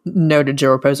a noted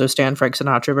Joe Raposo Stan Frank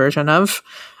Sinatra version of.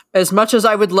 As much as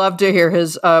I would love to hear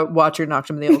his Watch Your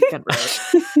Nocturne in the Old Kent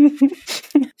Road.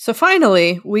 So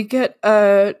finally, we get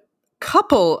a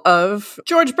couple of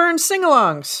George Burns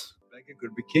sing-alongs. It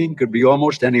could be king, could be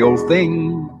almost any old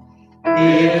thing.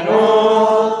 It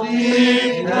all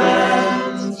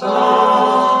depends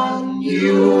on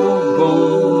you.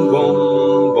 Boom,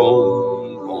 boom,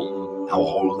 boom, boom. Now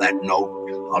hold that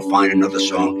note. I'll find another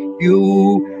song.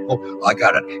 I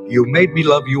got it. You made me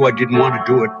love you. I didn't want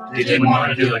to do it. Didn't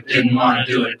want to do it. Didn't want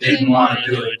to do it. Didn't want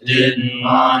to do it. Didn't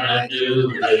want to do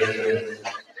it.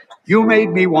 You made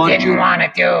me want you. Didn't want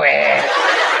to do it.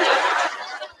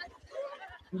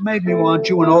 You made me want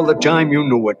you, and all the time you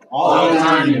knew it. All the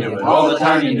time you knew it. All the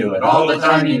time you knew it. All the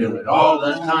time you knew it. All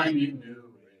the time you knew it.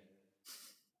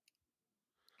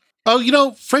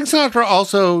 Oh, Frank Sinatra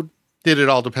also did It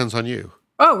All Depends on You.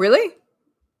 Oh, really?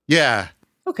 Yeah.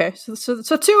 Okay, so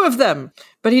two of them.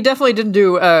 But he definitely didn't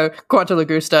do Quanta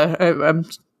Lagusta. I'm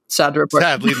sad to report.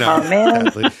 Sadly, no. Oh,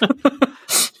 man.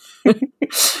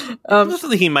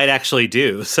 Something he might actually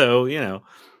do, so, Yeah.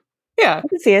 I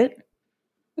can see it.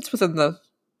 It's within the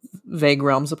vague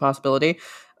realms of possibility.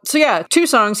 So yeah, two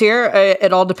songs here.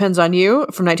 It All Depends on You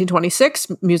from 1926.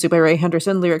 Music by Ray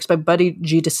Henderson. Lyrics by Buddy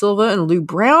G. DeSilva and Lou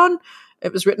Brown.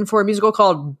 It was written for a musical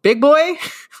called Big Boy,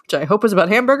 which I hope is about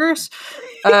hamburgers.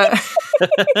 I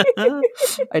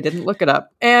didn't look it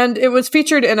up. And it was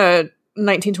featured in a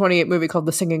 1928 movie called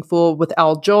The Singing Fool with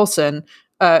Al Jolson,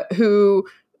 who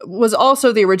was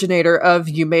also the originator of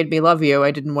You Made Me Love You, I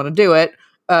Didn't Want to Do It,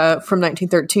 from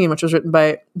 1913, which was written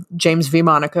by James V.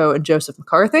 Monaco and Joseph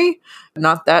McCarthy.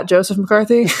 Not that Joseph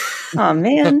McCarthy. Oh,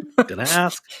 man. Gonna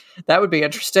ask. That would be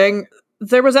interesting.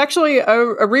 There was actually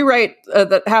a rewrite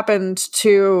that happened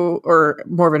to, or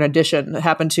more of an addition that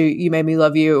happened to You Made Me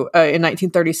Love You in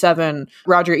 1937.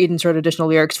 Roger Edens wrote additional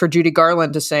lyrics for Judy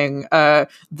Garland to sing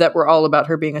that were all about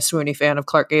her being a swoony fan of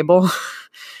Clark Gable.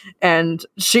 And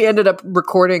she ended up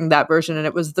recording that version, and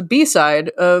it was the B-side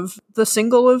of the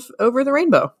single of Over the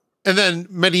Rainbow. And then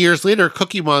many years later,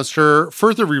 Cookie Monster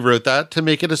further rewrote that to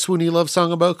make it a swoony love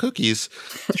song about cookies.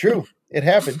 It's true. It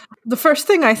happened. The first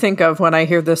thing I think of when I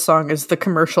hear this song is the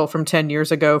commercial from 10 years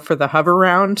ago for the Hover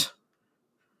Round.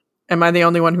 Am I the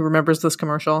only one who remembers this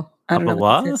commercial? I don't know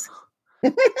what this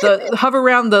is. The Hover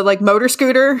Round, the motor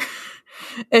scooter.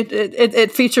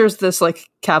 It features this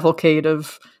cavalcade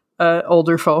of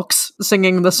older folks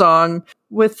singing the song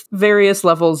with various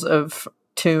levels of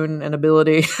tune and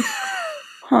ability.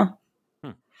 Huh.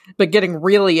 But getting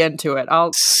really into it.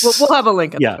 We'll have a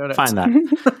link in the show notes. Find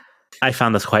that. I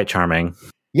found this quite charming.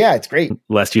 Yeah, it's great.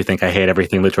 Lest you think I hate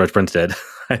everything that George Burns did.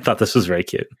 I thought this was very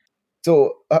cute.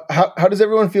 So how does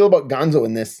everyone feel about Gonzo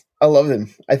in this? I love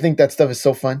him. I think that stuff is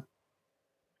so fun.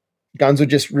 Gonzo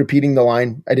just repeating the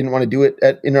line, I didn't want to do it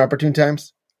at inopportune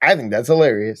times. I think that's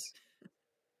hilarious.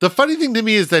 The funny thing to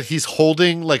me is that he's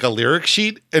holding like a lyric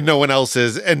sheet and no one else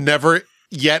is, and never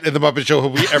yet in the Muppet Show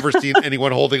have we ever seen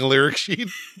anyone holding a lyric sheet.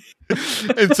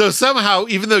 And so somehow,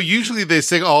 even though usually they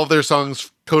sing all of their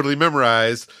songs totally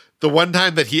memorized, the one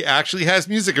time that he actually has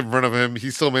music in front of him, he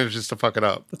still manages to fuck it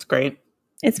up. That's great.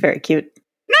 It's very cute.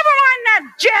 Never mind that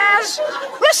jazz.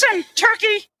 Listen,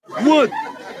 Turkey. What?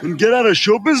 And get out of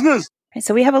show business?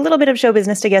 So we have a little bit of show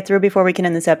business to get through before we can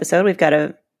end this episode. We've got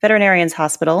a veterinarian's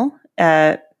hospital.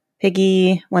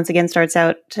 Piggy once again starts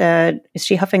out. Is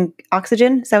she huffing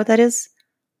oxygen? Is that what that is?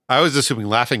 I was assuming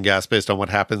laughing gas based on what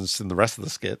happens in the rest of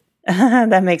the skit.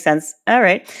 That makes sense. All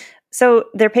right. So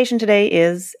their patient today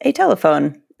is a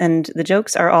telephone, and the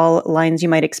jokes are all lines you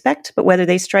might expect, but whether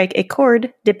they strike a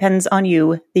chord depends on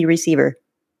you, the receiver.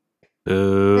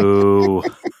 Ooh.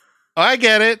 I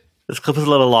get it. This clip is a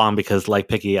little long because, like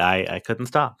Piggy, I couldn't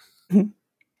stop.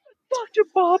 Dr.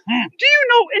 Bob, do you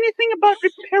know anything about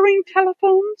repairing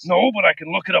telephones? No, but I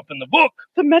can look it up in the book.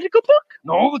 The medical book?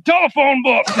 No, the telephone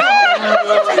book.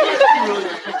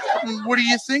 What do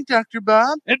you think, Dr.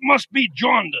 Bob? It must be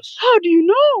jaundice. How do you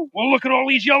know? Well, look at all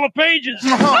these yellow pages.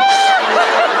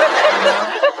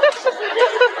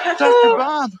 Dr.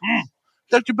 Bob.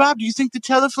 Dr. Bob, do you think the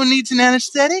telephone needs an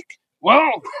anesthetic?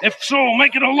 Well, if so,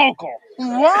 make it a local.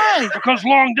 Why? Because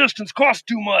long distance costs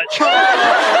too much. Wait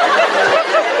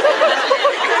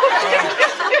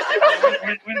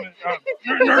a minute.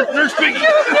 Nurse Piggy,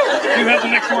 you have the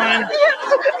next line.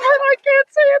 I can't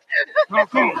say it. How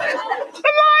come?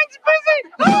 The line's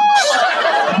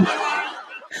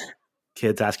busy.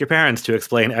 Kids, ask your parents to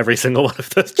explain every single one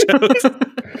of those jokes.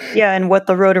 Yeah, and what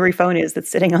the rotary phone is that's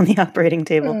sitting on the operating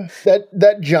table.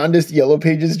 That jaundiced Yellow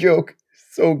Pages joke,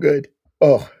 so good.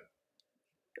 Oh.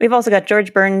 We've also got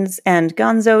George Burns and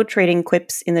Gonzo trading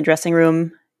quips in the dressing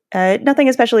room. Nothing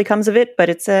especially comes of it, but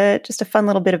it's just a fun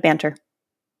little bit of banter.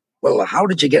 Well, how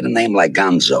did you get a name like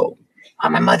Gonzo?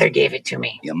 My mother gave it to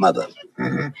me. Your mother?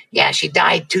 Mm-hmm. Yeah, she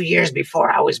died 2 years before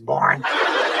I was born.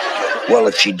 Well,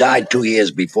 if she died 2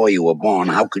 years before you were born,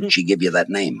 how could she give you that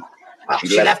name? Well,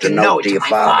 she left a note to your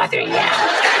father, yeah.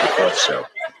 I thought so.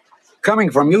 Coming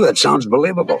from you, that sounds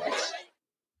believable.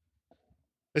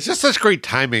 It's just such great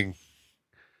timing.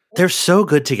 They're so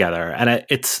good together, and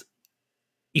it's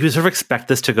you sort of expect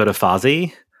this to go to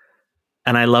Fozzie,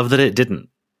 and I love that it didn't.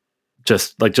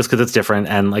 Just because it's different,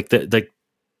 and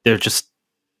they're just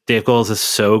Dave Goelz is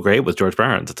so great with George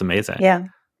Burns. It's amazing. Yeah.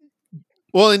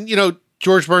 Well, and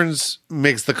George Burns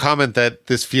makes the comment that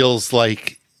this feels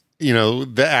like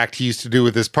the act he used to do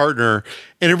with his partner,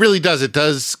 and it really does. It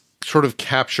does sort of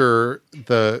capture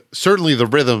certainly the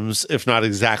rhythms, if not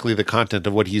exactly the content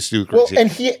of what he used to do. Well,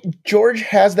 and George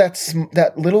has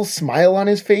that little smile on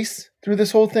his face through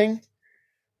this whole thing,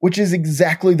 which is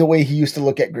exactly the way he used to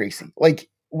look at Gracie. Like,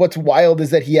 what's wild is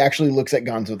that he actually looks at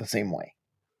Gonzo the same way.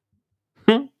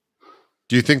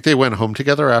 Do you think they went home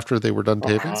together after they were done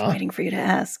taping? I was waiting for you to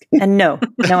ask. And no,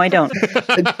 I don't.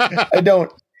 I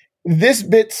don't. This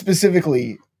bit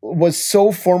specifically was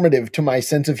so formative to my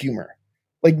sense of humor.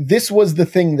 Like, this was the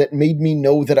thing that made me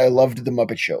know that I loved The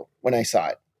Muppet Show when I saw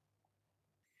it.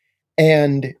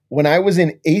 And when I was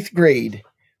in 8th grade,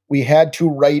 we had to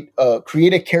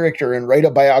create a character and write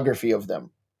a biography of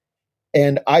them.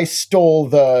 And I stole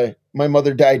my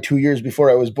mother died 2 years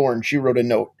before I was born. She wrote a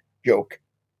note joke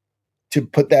to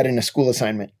put that in a school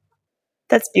assignment.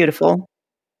 That's beautiful.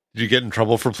 Did you get in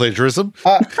trouble for plagiarism?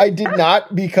 I did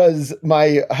not, because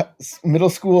my middle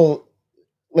school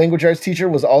language arts teacher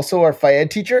was also our Phi Ed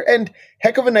teacher, and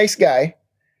heck of a nice guy.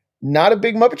 Not a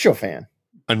big Muppet Show fan.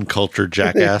 Uncultured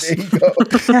jackass. There you go.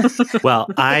 Well,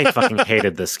 I fucking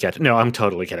hated this sketch. No, I'm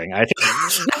totally kidding. I think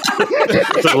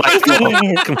it's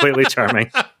delightful, completely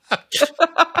charming.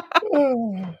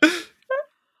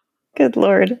 Good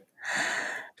Lord.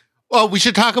 Well, we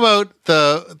should talk about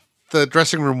the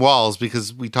dressing room walls,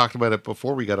 because we talked about it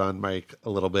before we got on mic a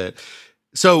little bit.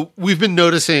 So we've been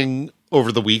noticing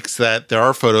over the weeks that there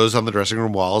are photos on the dressing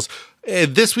room walls.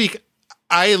 This week,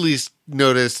 I at least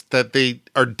noticed that they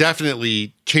are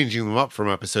definitely changing them up from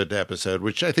episode to episode,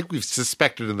 which I think we've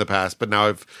suspected in the past, but now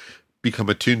I've become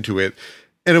attuned to it.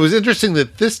 And it was interesting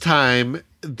that this time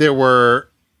there were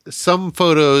some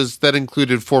photos that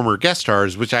included former guest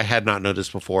stars, which I had not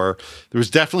noticed before. There was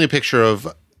definitely a picture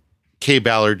of Kay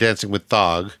Ballard dancing with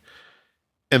Thog.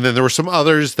 And then there were some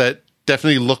others that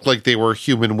definitely looked like they were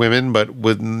human women, but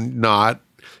were not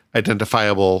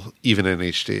identifiable even in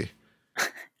HD.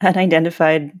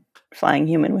 Unidentified flying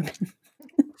human women.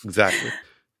 Exactly.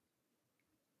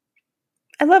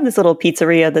 I love this little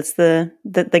pizzeria that's the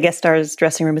guest star's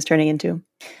dressing room is turning into.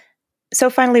 So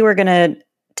finally, we're going to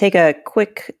take a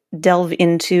quick delve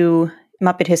into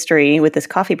Muppet history with this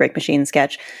coffee break machine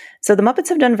sketch. So the Muppets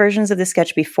have done versions of this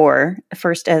sketch before,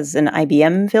 first as an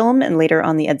IBM film and later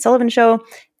on the Ed Sullivan Show.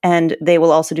 And they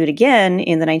will also do it again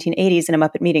in the 1980s in a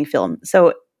Muppet Meeting film.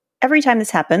 So every time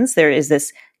this happens, there is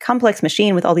this complex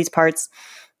machine with all these parts,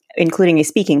 including a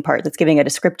speaking part that's giving a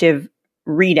descriptive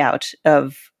readout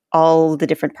of all the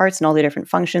different parts and all the different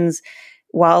functions,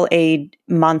 while a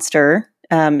monster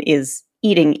is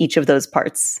eating each of those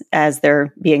parts as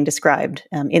they're being described.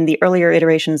 In the earlier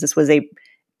iterations, this was a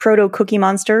proto-cookie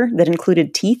monster that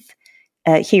included teeth.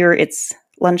 Here, it's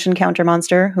Lunch Encounter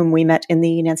Monster, whom we met in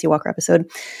the Nancy Walker episode.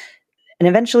 And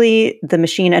eventually, the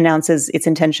machine announces its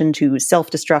intention to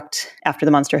self-destruct after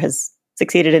the monster has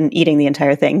succeeded in eating the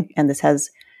entire thing. And this has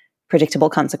predictable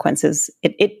consequences.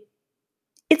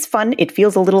 It's fun. It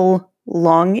feels a little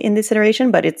long in this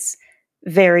iteration, but it's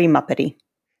very Muppety.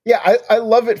 Yeah, I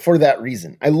love it for that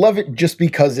reason. I love it just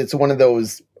because it's one of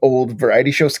those old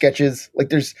variety show sketches. Like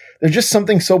there's just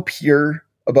something so pure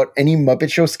about any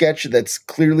Muppet Show sketch that's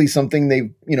clearly something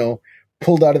they,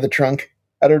 pulled out of the trunk.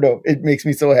 I don't know. It makes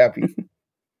me so happy.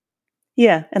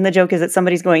 Yeah, and the joke is that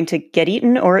somebody's going to get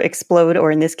eaten or explode,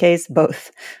 or in this case,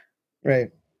 both. Right.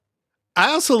 I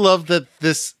also love that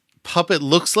this puppet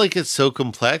looks like it's so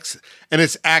complex, and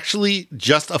it's actually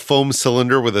just a foam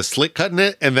cylinder with a slit cut in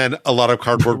it, and then a lot of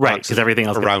cardboard right, because everything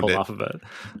else around gets pulled it. off of it.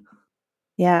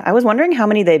 Yeah, I was wondering how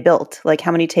many they built. Like,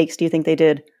 how many takes do you think they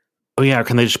did? Oh yeah, or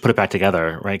can they just put it back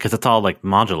together, right? Because it's all like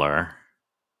modular.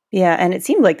 Yeah, and it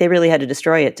seemed like they really had to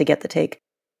destroy it to get the take.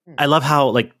 I love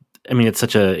how it's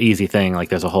such a easy thing. Like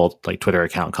there's a whole Twitter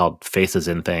account called Faces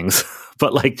in Things,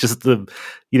 but just the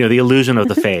illusion of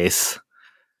the face.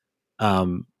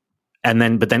 But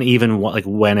then even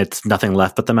when it's nothing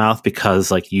left but the mouth,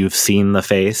 because you've seen the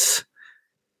face,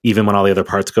 even when all the other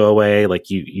parts go away,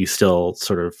 you still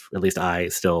sort of, at least I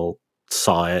still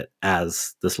saw it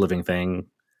as this living thing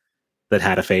that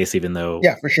had a face, even though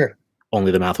yeah, for sure,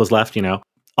 only the mouth was left.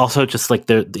 Also, just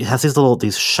it has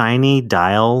these shiny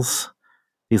dials,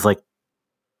 these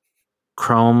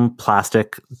chrome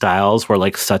plastic dials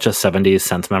were such a 70s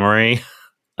sense memory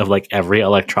of every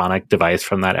electronic device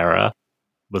from that era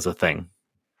was a thing.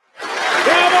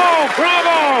 Bravo!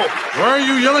 Bravo! Why are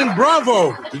you yelling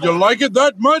bravo? Did you like it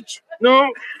that much?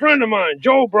 No, friend of mine,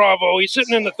 Joe Bravo. He's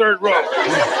sitting in the third row.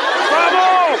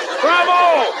 Bravo!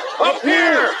 Bravo! Up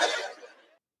here!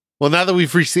 Well, now that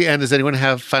we've reached the end, does anyone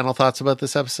have final thoughts about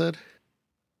this episode?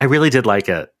 I really did like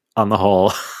it on the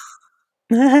whole.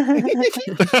 He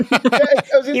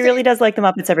really does like the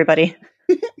Muppets, everybody.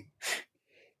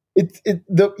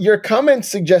 Your comments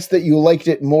suggest that you liked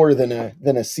it more than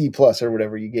a C+ or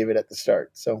whatever you gave it at the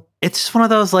start. So it's just one of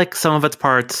those some of its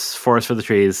parts, forest for the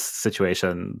trees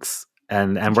situations,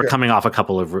 and we're coming off a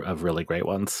couple of really great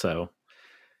ones. So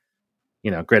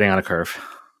grading on a curve.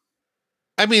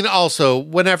 I mean, also,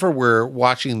 whenever we're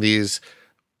watching these,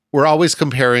 we're always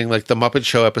comparing the Muppet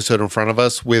Show episode in front of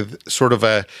us with sort of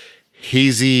a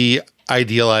hazy,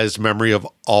 idealized memory of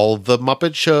all the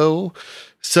Muppet Show.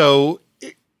 So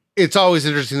it's always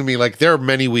interesting to me. There are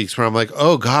many weeks where I'm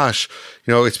oh gosh,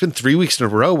 it's been 3 weeks in a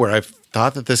row where I've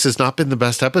thought that this has not been the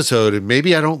best episode, and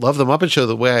maybe I don't love the Muppet Show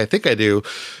the way I think I do.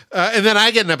 And then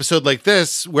I get an episode like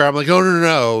this where I'm oh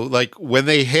no. When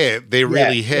they hit, they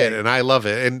really hit, and I love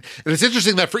it. And it's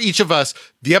interesting that for each of us,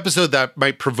 the episode that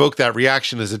might provoke that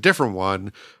reaction is a different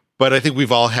one. But I think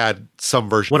we've all had some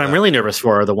version. What I'm really nervous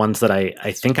for are the ones that I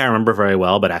think I remember very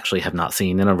well, but actually have not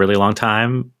seen in a really long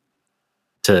time.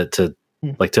 To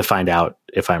find out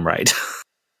if I'm right.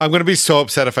 I'm going to be so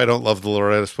upset if I don't love the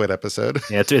Loretta Swit episode.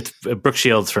 Yeah, it's Brooke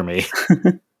Shields for me.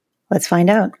 Let's find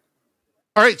out.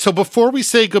 All right, so before we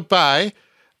say goodbye,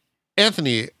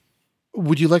 Anthony,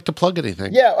 would you like to plug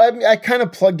anything? Yeah, I kind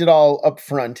of plugged it all up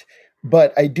front,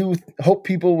 but I do hope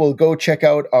people will go check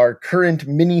out our current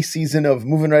mini season of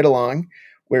Moving Right Along,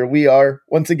 where we are,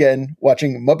 once again,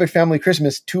 watching Muppet Family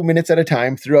Christmas 2 minutes at a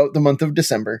time throughout the month of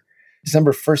December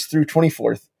 1st through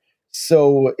 24th.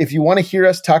 So if you want to hear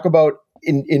us talk about,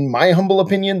 in my humble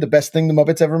opinion, the best thing the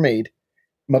Muppets ever made,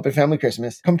 Muppet Family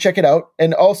Christmas, come check it out.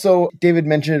 And also, David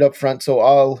mentioned it up front, so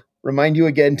I'll remind you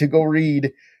again to go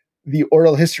read The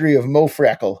Oral History of Mo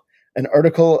Frackle, an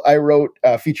article I wrote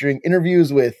featuring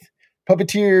interviews with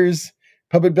puppeteers,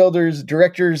 puppet builders,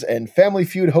 directors, and Family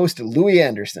Feud host Louis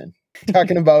Anderson,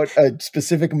 talking about a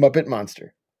specific Muppet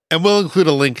monster. And we'll include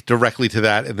a link directly to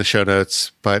that in the show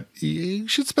notes, but you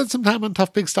should spend some time on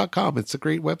toughpigs.com. It's a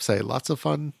great website. Lots of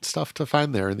fun stuff to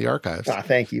find there in the archives.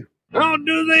 Thank you. How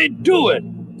do they do it?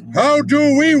 How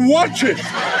do we watch it?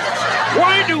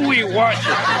 Why do we watch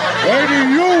it? Why do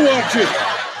you watch it?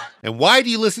 And why do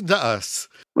you listen to us?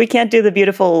 We can't do the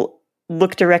beautiful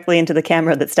look directly into the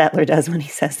camera that Statler does when he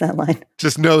says that line.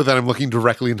 Just know that I'm looking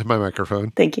directly into my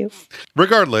microphone. Thank you.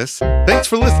 Regardless, thanks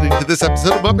for listening to this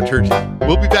episode of Muppeturgy.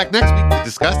 We'll be back next week to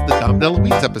discuss the Dom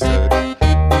DeLuise episode.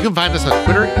 You can find us on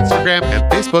Twitter, Instagram,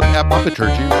 and Facebook at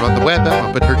Muppeturgy or on the web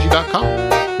at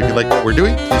Muppeturgy.com. If you like what we're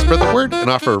doing, please spread the word and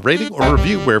offer a rating or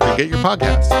review wherever you get your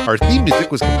podcasts. Our theme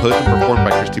music was composed and performed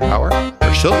by Christy Power.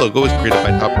 Our show logo was created by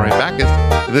Top Brian Backus.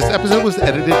 And this episode was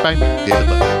edited by me, David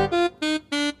Levy.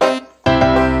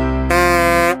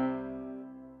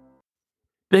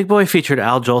 Big Boy featured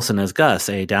Al Jolson as Gus,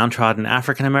 a downtrodden Oh,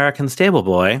 African-American stable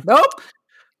boy. Yeah,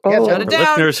 Oh, shut it For down.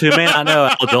 listeners who may not know,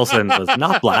 Al Jolson was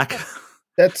not black,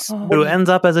 That's who ends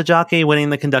up as a jockey winning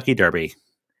the Kentucky Derby.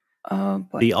 oh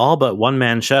boy. The all but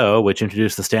one-man show, which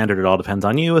introduced the standard It All Depends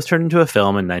on You, was turned into a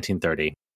film in 1930.